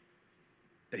you?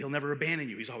 That He'll never abandon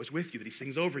you. He's always with you. That He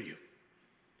sings over you.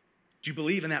 Do you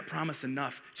believe in that promise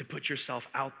enough to put yourself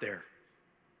out there?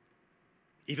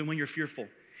 Even when you're fearful,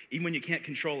 even when you can't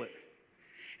control it.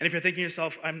 And if you're thinking to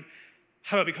yourself,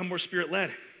 how do I become more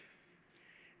Spirit-led?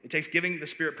 It takes giving the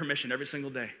Spirit permission every single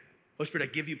day. Holy Spirit,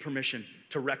 I give you permission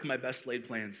to wreck my best laid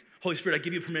plans. Holy Spirit, I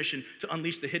give you permission to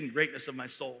unleash the hidden greatness of my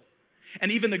soul.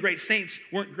 And even the great saints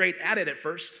weren't great at it at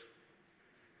first.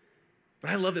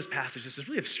 But I love this passage. This is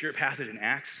really a Spirit passage in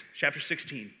Acts chapter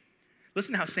 16.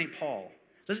 Listen to how St. Paul,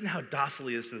 listen to how docile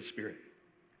he is to the Spirit.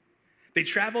 They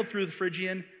traveled through the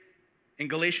Phrygian and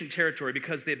Galatian territory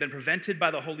because they had been prevented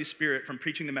by the Holy Spirit from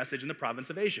preaching the message in the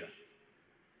province of Asia.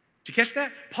 Did you catch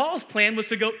that? Paul's plan was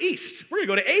to go east. We're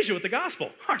going to go to Asia with the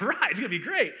gospel. All right, it's going to be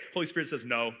great. Holy Spirit says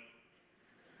no.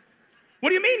 What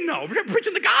do you mean no? We're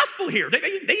preaching the gospel here. They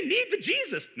need the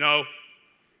Jesus. No.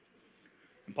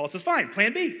 And Paul says, fine,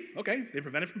 plan B. Okay, they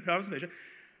prevented from the province of Asia.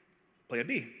 Plan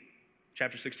B,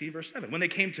 chapter 16, verse 7. When they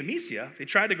came to Mysia, they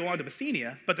tried to go on to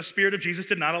Bithynia, but the Spirit of Jesus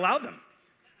did not allow them.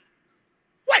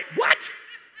 Wait, what?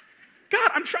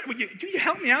 God, can you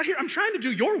help me out here? I'm trying to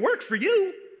do your work for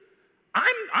you.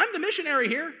 I'm the missionary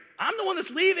here. I'm the one that's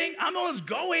leaving. I'm the one that's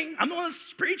going. I'm the one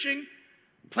that's preaching.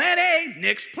 Plan A,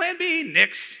 nix. Plan B,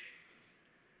 nix.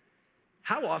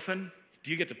 How often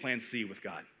do you get to plan C with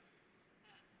God?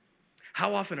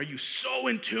 How often are you so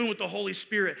in tune with the Holy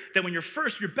Spirit that when your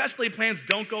best laid plans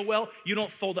don't go well, you don't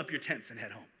fold up your tents and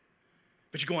head home?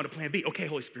 But you go on to plan B. Okay,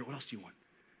 Holy Spirit, what else do you want?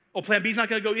 Oh, plan B's not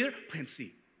going to go either? Plan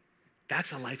C.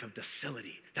 That's a life of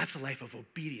docility. That's a life of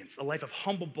obedience, a life of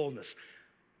humble boldness.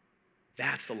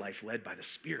 That's a life led by the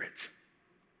Spirit.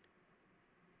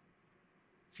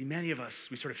 See, many of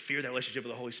us, we sort of fear that relationship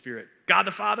with the Holy Spirit. God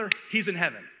the Father, He's in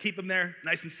heaven. Keep Him there,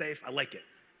 nice and safe. I like it.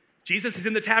 Jesus is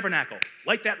in the tabernacle.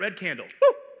 Light that red candle. Woo,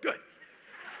 good.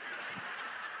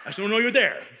 I just don't know you're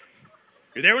there.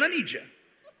 You're there when I need you.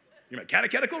 You're my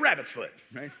catechetical rabbit's foot,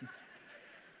 right?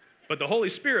 But the Holy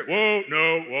Spirit, whoa,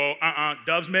 no, whoa,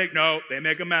 Doves they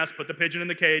make a mess. Put the pigeon in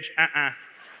the cage.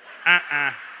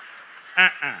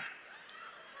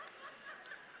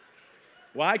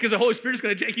 Why? Because the Holy Spirit is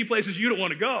going to take you places you don't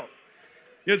want to go.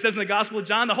 You know, it says in the Gospel of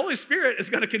John, the Holy Spirit is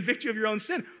going to convict you of your own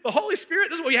sin. The Holy Spirit,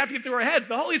 this is what we have to get through our heads.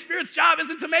 The Holy Spirit's job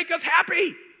isn't to make us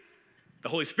happy. The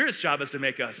Holy Spirit's job is to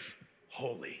make us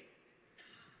holy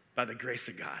by the grace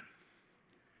of God.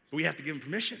 But we have to give Him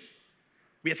permission.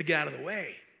 We have to get out of the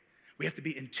way. We have to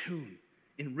be in tune,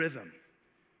 in rhythm.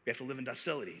 We have to live in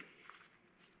docility.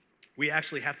 We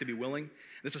actually have to be willing,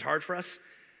 this is hard for us,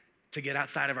 to get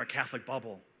outside of our Catholic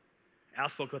bubble. Al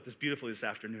spoke about this beautifully this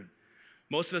afternoon.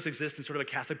 Most of us exist in sort of a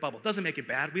Catholic bubble. It doesn't make it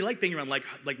bad. We like being around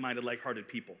like-minded, like-hearted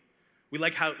people. We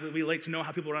like to know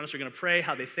how people around us are going to pray,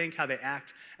 how they think, how they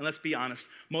act. And let's be honest,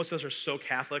 most of us are so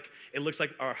Catholic, it looks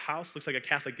like our house looks like a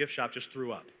Catholic gift shop just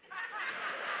threw up.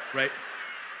 Right?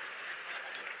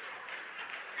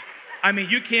 I mean,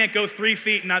 you can't go 3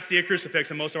 feet and not see a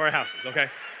crucifix in most of our houses, okay?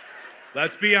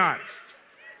 Let's be honest.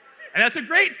 And that's a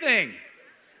great thing.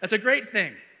 That's a great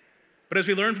thing. But as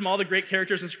we learn from all the great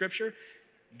characters in Scripture,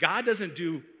 God doesn't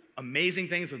do amazing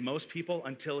things with most people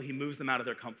until He moves them out of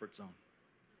their comfort zone.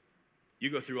 You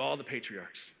go through all the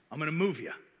patriarchs. I'm going to move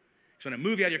you. So when I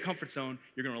move you out of your comfort zone,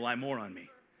 you're going to rely more on me.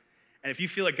 And if you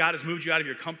feel like God has moved you out of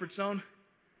your comfort zone,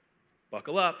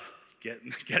 buckle up, get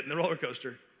in the roller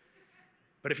coaster.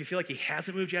 But if you feel like He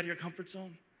hasn't moved you out of your comfort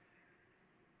zone,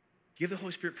 give the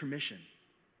Holy Spirit permission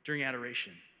during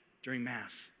adoration, during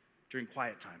Mass, during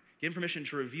quiet time. Give Him permission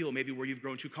to reveal maybe where you've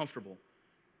grown too comfortable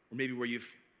or maybe where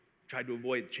you've tried to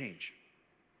avoid change.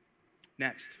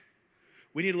 Next,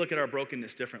 we need to look at our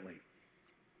brokenness differently.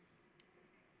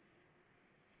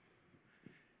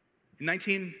 In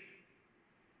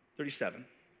 1937,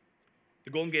 the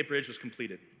Golden Gate Bridge was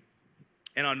completed.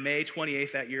 And on May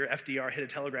 28th that year, FDR hit a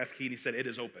telegraph key and he said, "It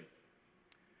is open."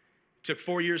 It took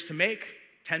 4 years to make.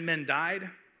 10 men died.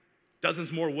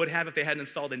 Dozens more would have if they hadn't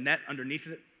installed a net underneath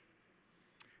it.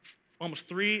 Almost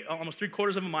three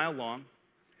quarters of a mile long.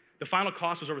 The final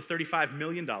cost was over $35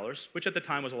 million, which at the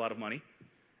time was a lot of money.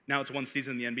 Now it's one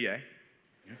season in the NBA.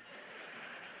 Yeah.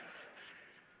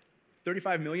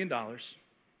 $35 million,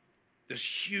 this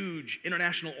huge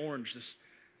international orange, this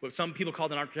what some people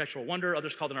called an architectural wonder,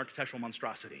 others called an architectural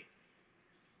monstrosity.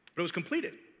 But it was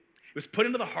completed. It was put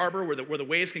into the harbor where the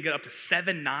waves can get up to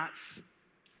 7 knots.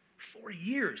 4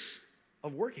 years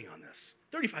of working on this.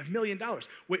 $35 million.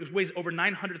 It weighs over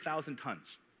 900,000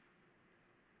 tons.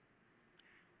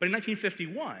 But in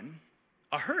 1951,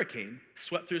 a hurricane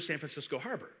swept through San Francisco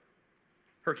harbor.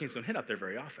 Hurricanes don't hit up there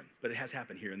very often, but it has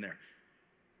happened here and there.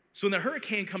 So when the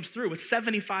hurricane comes through with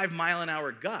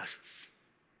 75-mile-an-hour gusts,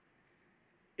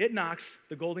 it knocks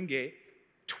the Golden Gate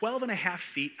 12 and a half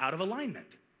feet out of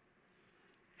alignment.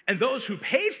 And those who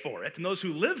paid for it and those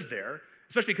who lived there,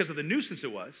 especially because of the nuisance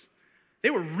it was, they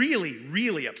were really,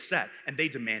 really upset, and they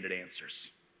demanded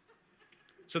answers.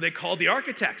 So they called the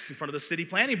architects in front of the city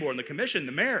planning board and the commission,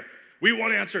 the mayor. We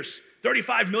want answers.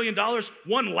 $35 million,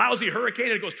 one lousy hurricane,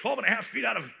 and it goes 12 and a half feet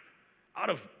out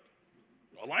of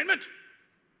alignment.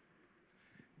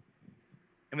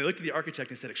 And we looked at the architect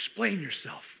and said, explain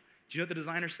yourself. Do you know what the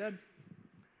designer said?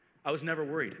 I was never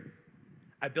worried.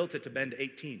 I built it to bend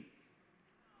 18.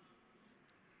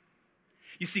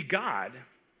 You see, God,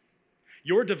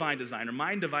 your divine designer,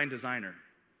 my divine designer,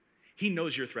 he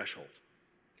knows your threshold.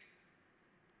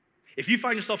 If you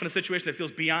find yourself in a situation that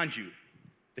feels beyond you,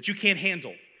 that you can't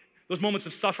handle, those moments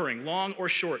of suffering, long or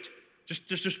short,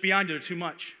 just beyond you, they're too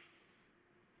much.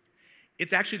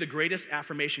 It's actually the greatest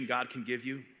affirmation God can give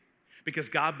you because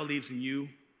God believes in you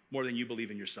more than you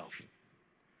believe in yourself.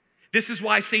 This is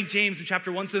why St. James in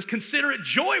chapter 1 says, consider it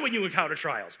joy when you encounter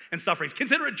trials and sufferings.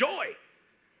 Consider it joy.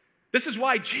 This is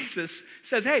why Jesus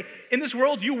says, hey, in this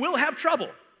world you will have trouble.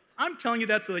 I'm telling you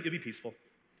that so that you'll be peaceful.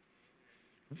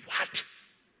 What?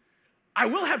 I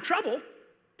will have trouble,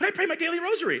 but I pray my daily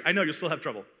rosary. I know you'll still have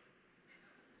trouble.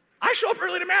 I show up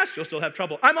early to Mass, you'll still have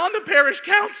trouble. I'm on the parish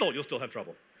council, you'll still have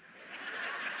trouble.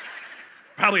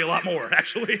 Probably a lot more,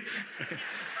 actually.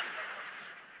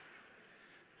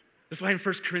 That's why in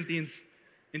 1 Corinthians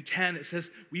in 10, it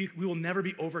says, we will never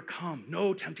be overcome.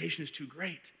 No temptation is too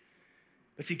great.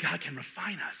 But see, God can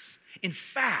refine us. In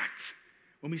fact,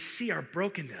 when we see our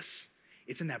brokenness,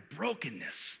 it's in that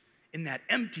brokenness, in that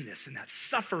emptiness, in that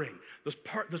suffering,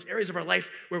 those areas of our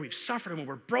life where we've suffered and when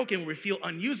we're broken, where we feel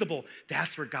unusable,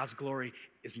 that's where God's glory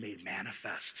is made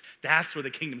manifest. That's where the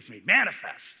kingdom is made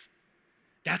manifest.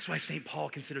 That's why St. Paul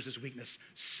considers his weakness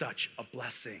such a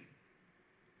blessing.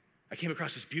 I came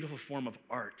across this beautiful form of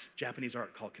art, Japanese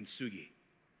art called kintsugi.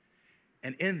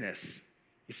 And in this,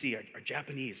 you see, our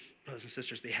Japanese brothers and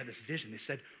sisters, they had this vision. They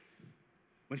said,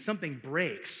 when something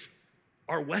breaks,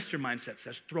 our Western mindset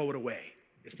says, throw it away.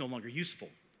 It's no longer useful.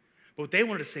 But what they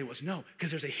wanted to say was, no, because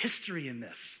there's a history in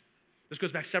this. This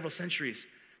goes back several centuries.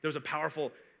 There was a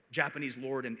powerful Japanese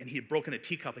lord, and he had broken a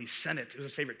teacup, and he sent it. It was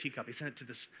his favorite teacup. He sent it to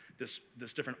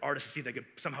this different artist to see if they could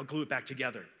somehow glue it back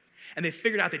together. And they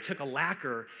figured out they took a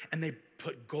lacquer and they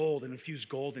put gold and infused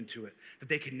gold into it, that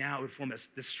they could now form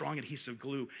this strong adhesive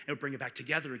glue and it would bring it back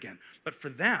together again. But for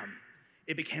them,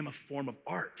 it became a form of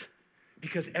art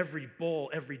because every bowl,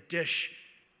 every dish,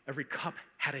 every cup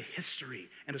had a history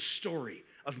and a story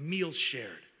of meals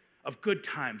shared, of good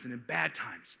times and in bad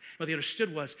times. And what they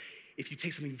understood was if you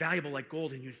take something valuable like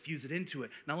gold and you infuse it into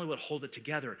it, not only will it hold it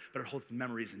together, but it holds the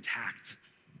memories intact.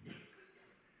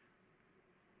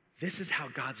 This is how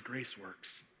God's grace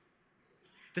works.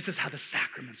 This is how the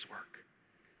sacraments work.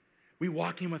 We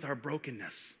walk in with our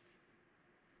brokenness,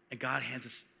 and God hands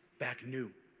us back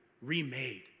new,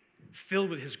 remade,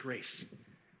 filled with his grace.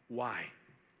 Why?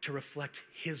 To reflect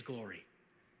his glory.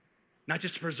 Not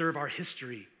just to preserve our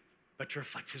history, but to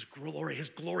reflect his glory. His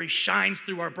glory shines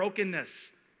through our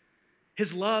brokenness.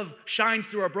 His love shines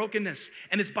through our brokenness,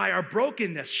 and it's by our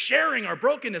brokenness, sharing our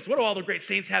brokenness. What do all the great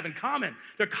saints have in common?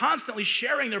 They're constantly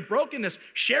sharing their brokenness,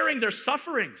 sharing their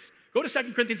sufferings. Go to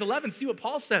 2 Corinthians 11, see what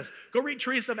Paul says. Go read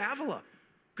Teresa of Avila.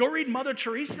 Go read Mother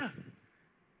Teresa.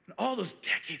 And all those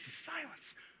decades of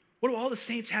silence. What do all the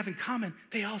saints have in common?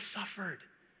 They all suffered,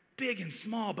 big and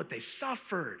small, but they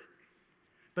suffered.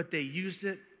 But they used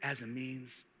it as a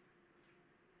means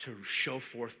to show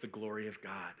forth the glory of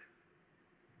God.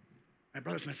 My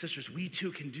brothers, my sisters, we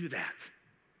too can do that.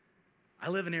 I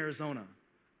live in Arizona.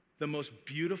 The most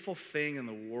beautiful thing in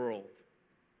the world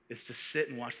is to sit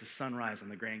and watch the sunrise on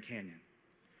the Grand Canyon.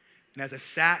 And as I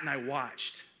sat and I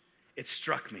watched, it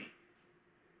struck me.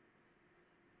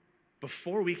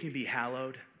 Before we can be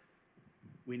hallowed,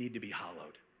 we need to be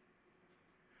hallowed.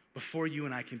 Before you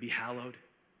and I can be hallowed,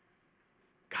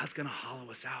 God's gonna hollow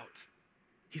us out.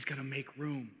 He's gonna make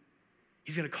room.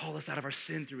 He's gonna call us out of our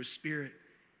sin through his Spirit.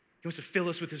 He wants to fill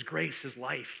us with his grace, his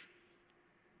life.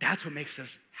 That's what makes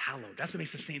us hallowed. That's what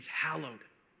makes the saints hallowed.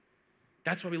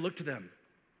 That's why we look to them.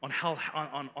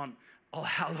 on All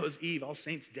Hallows Eve, All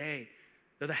Saints Day.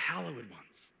 They're the hallowed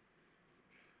ones.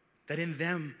 That in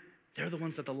them, they're the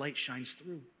ones that the light shines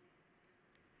through.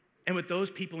 And with those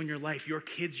people in your life, your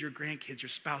kids, your grandkids, your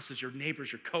spouses, your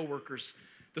neighbors, your coworkers,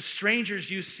 the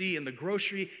strangers you see in the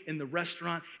grocery, in the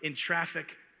restaurant, in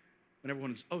traffic, when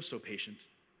everyone is oh so patient.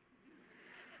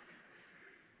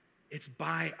 It's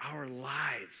by our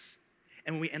lives.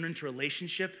 And when we enter into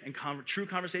relationship and true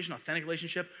conversation, authentic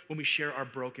relationship, when we share our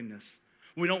brokenness.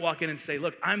 We don't walk in and say,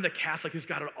 look, I'm the Catholic who's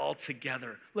got it all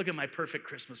together. Look at my perfect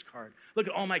Christmas card. Look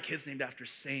at all my kids named after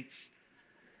saints.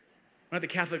 I'm not the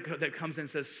Catholic that comes in and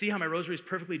says, see how my rosary is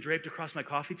perfectly draped across my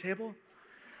coffee table?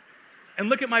 And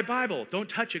look at my Bible. Don't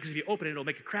touch it, because if you open it, it'll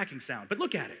make a cracking sound. But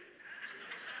look at it.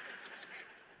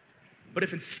 But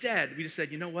if instead we just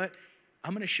said, you know what?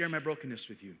 I'm going to share my brokenness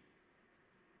with you.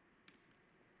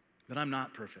 That I'm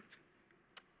not perfect.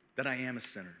 That I am a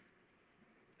sinner.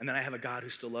 And that I have a God who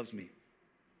still loves me.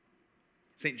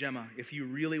 St. Gemma, if you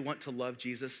really want to love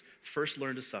Jesus, first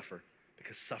learn to suffer,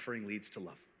 because suffering leads to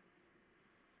love.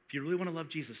 If you really want to love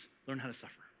Jesus, learn how to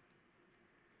suffer.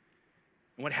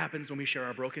 And what happens when we share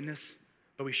our brokenness,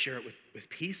 but we share it with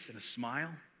peace and a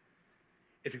smile?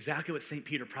 It's exactly what St.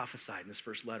 Peter prophesied in his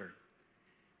first letter.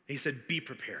 He said, be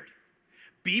prepared.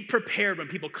 Be prepared when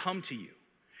people come to you.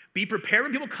 Be prepared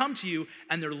when people come to you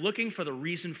and they're looking for the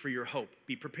reason for your hope.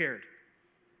 Be prepared.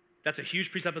 That's a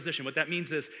huge presupposition. What that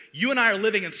means is you and I are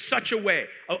living in such a way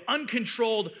of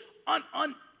uncontrolled,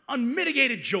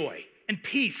 unmitigated joy and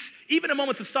peace, even in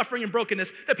moments of suffering and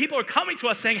brokenness, that people are coming to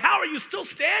us saying, how are you still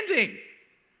standing?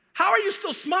 How are you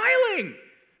still smiling?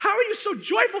 How are you so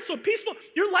joyful, so peaceful?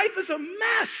 Your life is a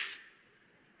mess.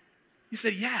 You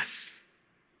said, yes.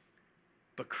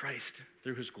 But Christ,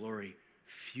 through his glory,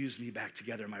 fused me back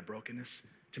together in my brokenness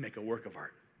to make a work of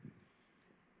art.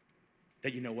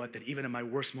 That you know what? That even in my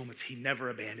worst moments, he never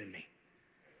abandoned me.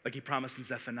 Like he promised in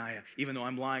Zephaniah, even though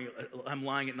I'm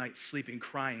lying at night, sleeping,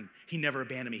 crying, he never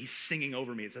abandoned me. He's singing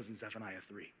over me, it says in Zephaniah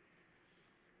 3.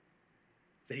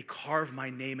 That he carved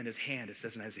my name in his hand, it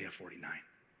says in Isaiah 49.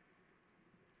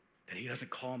 That he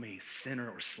doesn't call me sinner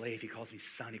or slave, he calls me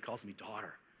son, he calls me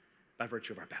daughter by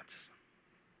virtue of our baptism.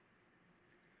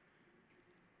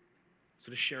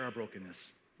 So to share our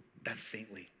brokenness, that's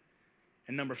saintly.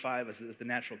 And number 5 is the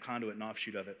natural conduit and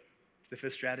offshoot of it. The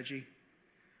 5th strategy,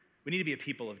 we need to be a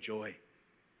people of joy.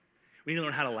 We need to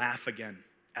learn how to laugh again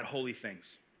at holy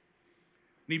things.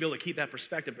 We need to be able to keep that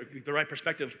perspective. The right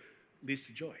perspective leads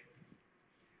to joy.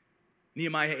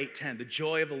 Nehemiah 8:10, the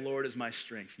joy of the Lord is my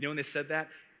strength. You know when they said that?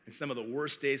 In some of the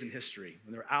worst days in history,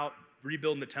 when they're out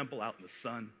rebuilding the temple out in the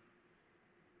sun,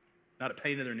 not a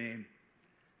penny to their name,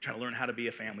 trying to learn how to be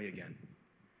a family again.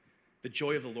 The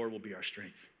joy of the Lord will be our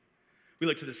strength. We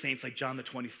look to the saints like John the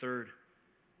 23rd,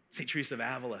 St. Teresa of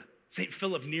Avila, St.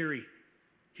 Philip Neri.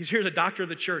 He's here as a doctor of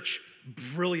the church,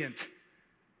 brilliant.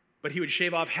 But he would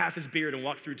shave off half his beard and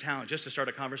walk through town just to start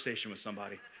a conversation with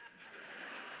somebody.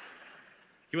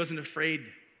 He wasn't afraid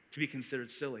to be considered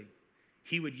silly.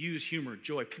 He would use humor,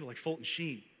 joy. People like Fulton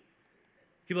Sheen.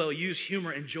 People that will use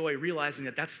humor and joy, realizing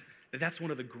that that's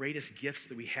one of the greatest gifts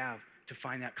that we have to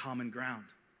find that common ground.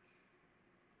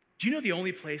 Do you know the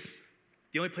only place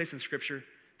in Scripture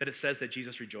that it says that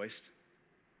Jesus rejoiced?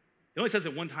 It only says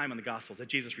it one time in the Gospels that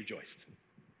Jesus rejoiced.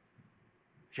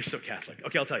 You're so Catholic.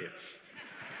 Okay, I'll tell you.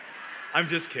 I'm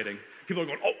just kidding. People are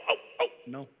going, oh,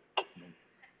 no.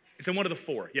 It's in one of the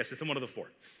 4. Yes, it's in one of the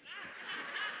 4.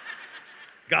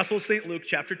 Gospel of St. Luke,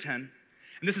 chapter 10.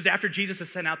 And this is after Jesus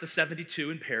has sent out the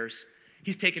 72 in pairs.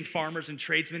 He's taken farmers and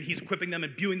tradesmen. He's equipping them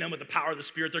and imbuing them with the power of the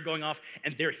Spirit. They're going off,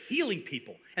 and they're healing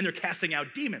people, and they're casting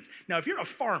out demons. Now, if you're a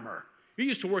farmer, you're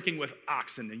used to working with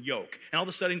oxen and yoke, and all of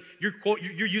a sudden, you're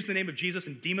using the name of Jesus,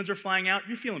 and demons are flying out,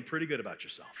 you're feeling pretty good about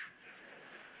yourself.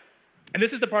 And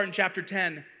this is the part in chapter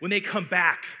 10 when they come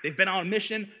back. They've been on a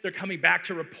mission. They're coming back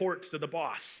to report to the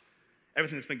boss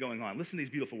everything that's been going on. Listen to these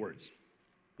beautiful words.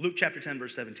 Luke chapter 10,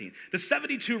 verse 17. The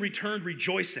 72 returned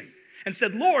rejoicing and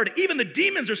said, Lord, even the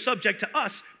demons are subject to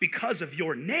us because of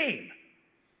your name.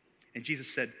 And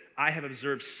Jesus said, I have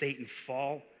observed Satan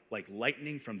fall like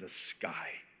lightning from the sky.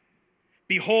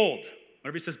 Behold,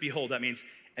 whenever he says behold, that means,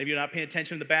 and if you're not paying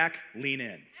attention in the back, lean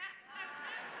in.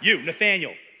 You,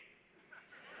 Nathaniel,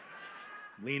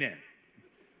 lean in.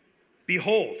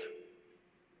 Behold,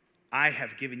 I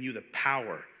have given you the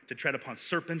power to tread upon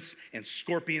serpents and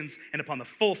scorpions and upon the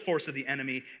full force of the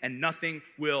enemy, and nothing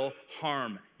will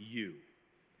harm you.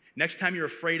 Next time you're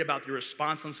afraid about your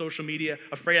response on social media,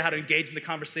 afraid of how to engage in the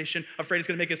conversation, afraid it's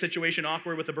going to make a situation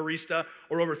awkward with a barista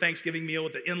or over Thanksgiving meal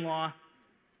with the in-law,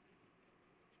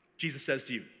 Jesus says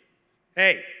to you,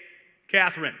 hey,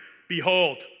 Catherine,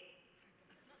 behold,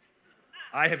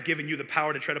 I have given you the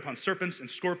power to tread upon serpents and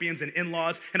scorpions and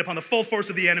in-laws and upon the full force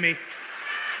of the enemy,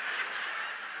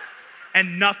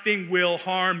 and nothing will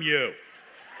harm you.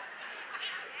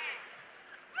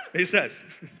 He says,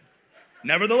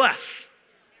 nevertheless,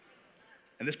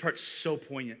 and this part's so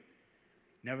poignant,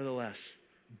 nevertheless,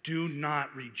 do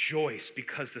not rejoice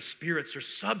because the spirits are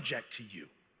subject to you.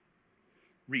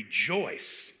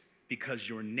 Rejoice because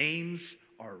your names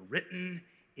are written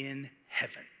in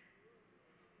heaven.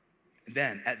 And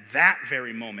then, at that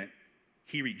very moment,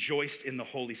 he rejoiced in the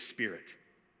Holy Spirit.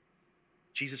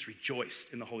 Jesus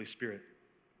rejoiced in the Holy Spirit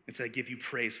and said, I give you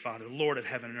praise, Father, Lord of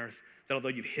heaven and earth, that although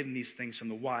you've hidden these things from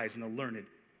the wise and the learned,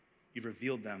 you've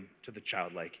revealed them to the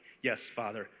childlike. Yes,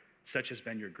 Father, such has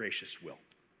been your gracious will.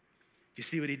 Do you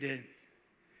see what he did?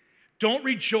 Don't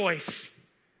rejoice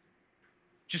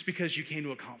just because you came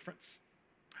to a conference.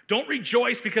 Don't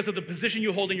rejoice because of the position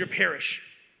you hold in your parish,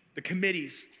 the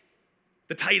committees,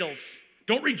 the titles.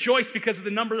 Don't rejoice because of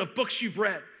the number of books you've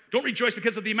read. Don't rejoice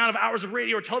because of the amount of hours of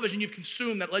radio or television you've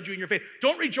consumed that led you in your faith.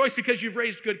 Don't rejoice because you've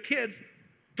raised good kids.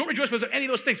 Don't rejoice because of any of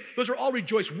those things. Those are all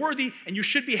rejoice-worthy, and you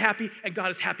should be happy, and God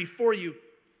is happy for you.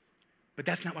 But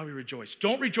that's not why we rejoice.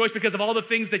 Don't rejoice because of all the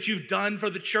things that you've done for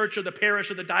the church or the parish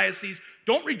or the diocese.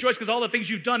 Don't rejoice because of all the things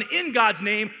you've done in God's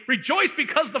name. Rejoice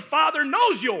because the Father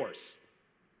knows yours.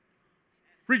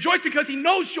 Rejoice because he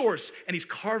knows yours, and he's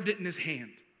carved it in his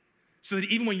hand. So that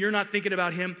even when you're not thinking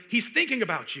about him, he's thinking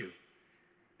about you.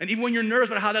 And even when you're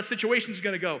nervous about how that situation is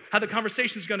going to go, how the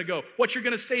conversation is going to go, what you're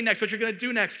going to say next, what you're going to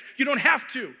do next, you don't have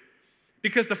to.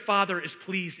 Because the Father is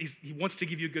pleased. He wants to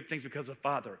give you good things because the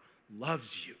Father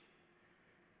loves you.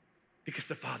 Because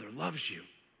the Father loves you.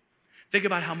 Think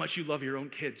about how much you love your own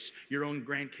kids, your own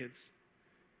grandkids.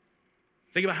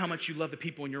 Think about how much you love the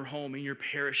people in your home, in your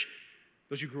parish,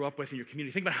 those you grew up with in your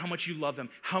community. Think about how much you love them,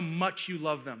 how much you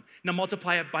love them. Now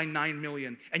multiply it by 9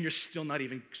 million, and you're still not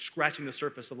even scratching the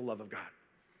surface of the love of God.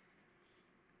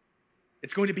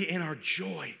 It's going to be in our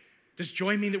joy. Does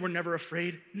joy mean that we're never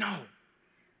afraid? No.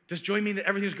 Does joy mean that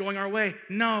everything's going our way?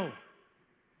 No.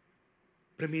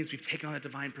 But it means we've taken on that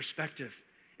divine perspective.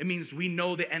 It means we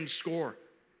know the end score.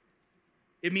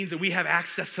 It means that we have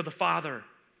access to the Father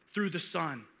through the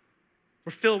Son.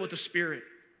 We're filled with the Spirit.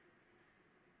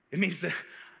 It means that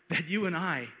you and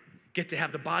I get to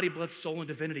have the body, blood, soul, and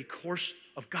divinity course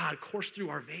of God course through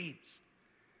our veins.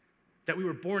 That we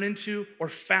were born into or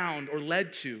found or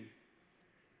led to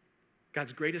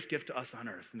God's greatest gift to us on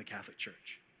earth in the Catholic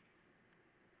Church.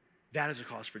 That is a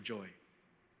cause for joy.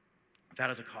 That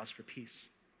is a cause for peace.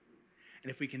 And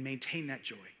if we can maintain that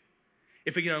joy,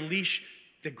 if we can unleash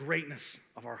the greatness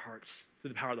of our hearts through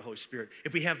the power of the Holy Spirit,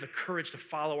 if we have the courage to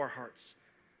follow our hearts,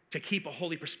 to keep a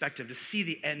holy perspective, to see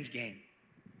the end game,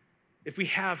 if we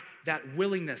have that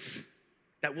willingness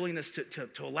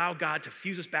to allow God to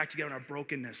fuse us back together in our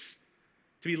brokenness,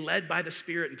 to be led by the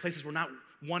Spirit in places we're not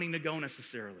wanting to go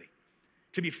necessarily,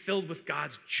 to be filled with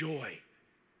God's joy.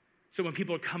 So when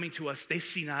people are coming to us, they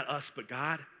see not us, but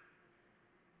God.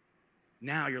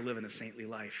 Now you're living a saintly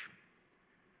life.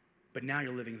 But now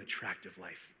you're living an attractive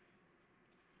life.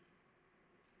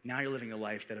 Now you're living a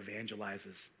life that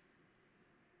evangelizes,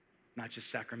 not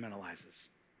just sacramentalizes.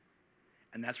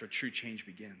 And that's where true change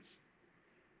begins.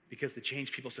 Because the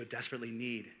change people so desperately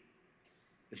need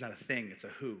is not a thing, it's a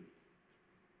who.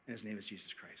 And his name is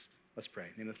Jesus Christ. Let's pray.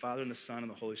 In the name of the Father, and the Son, and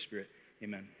the Holy Spirit.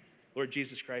 Amen. Lord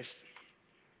Jesus Christ,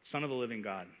 Son of the living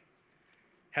God,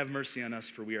 have mercy on us,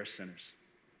 for we are sinners.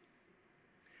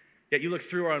 Yet you look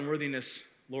through our unworthiness,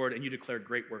 Lord, and you declare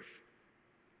great worth.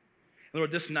 And Lord,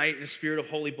 this night, in a spirit of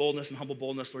holy boldness and humble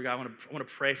boldness, Lord God, I want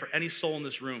to pray for any soul in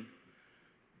this room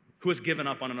who has given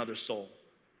up on another soul.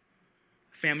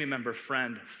 Family member,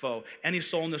 friend, foe. Any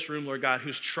soul in this room, Lord God,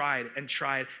 who's tried and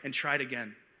tried and tried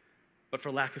again, but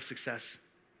for lack of success,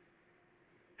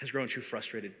 has grown too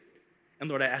frustrated. And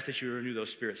Lord, I ask that you would renew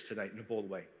those spirits tonight in a bold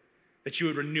way. That you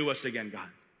would renew us again, God.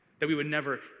 That we would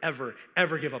never, ever,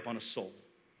 ever give up on a soul.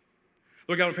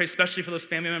 Lord God, I pray especially for those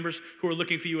family members who are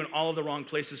looking for you in all of the wrong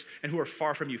places and who are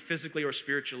far from you physically or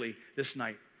spiritually this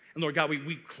night. And Lord God,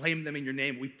 we claim them in your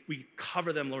name. We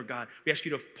cover them, Lord God. We ask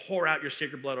you to pour out your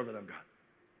sacred blood over them, God.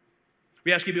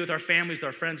 We ask you to be with our families,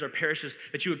 our friends, our parishes,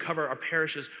 that you would cover our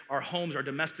parishes, our homes, our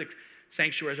domestic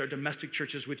sanctuaries, our domestic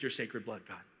churches with your sacred blood,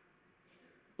 God.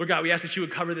 Lord God, we ask that you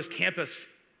would cover this campus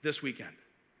this weekend,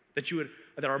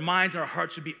 that our minds and our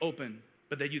hearts would be open,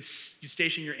 but that you'd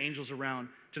station your angels around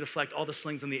to deflect all the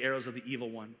slings and the arrows of the evil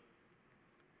one.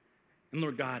 And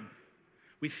Lord God,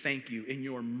 we thank you in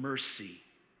your mercy,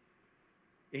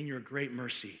 in your great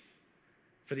mercy,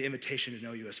 for the invitation to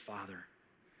know you as Father.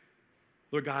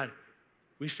 Lord God,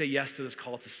 we say yes to this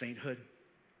call to sainthood.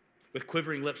 With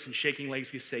quivering lips and shaking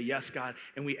legs, we say, yes, God,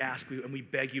 and we ask you and we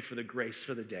beg you for the grace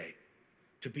for the day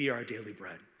to be our daily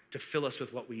bread, to fill us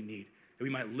with what we need, that we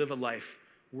might live a life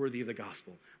worthy of the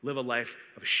gospel, live a life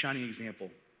of a shining example,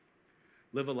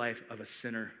 live a life of a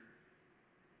sinner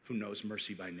who knows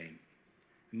mercy by name.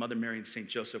 And Mother Mary and St.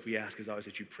 Joseph, we ask as always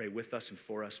that you pray with us and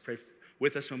for us. Pray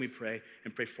with us when we pray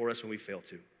and pray for us when we fail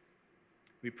to.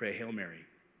 We pray, Hail Mary,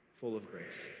 full of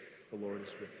grace, the Lord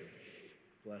is with thee.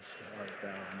 Blessed art thou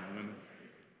among women,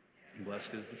 and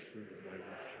blessed is the fruit of thy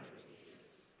womb,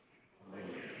 Jesus.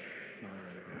 Amen.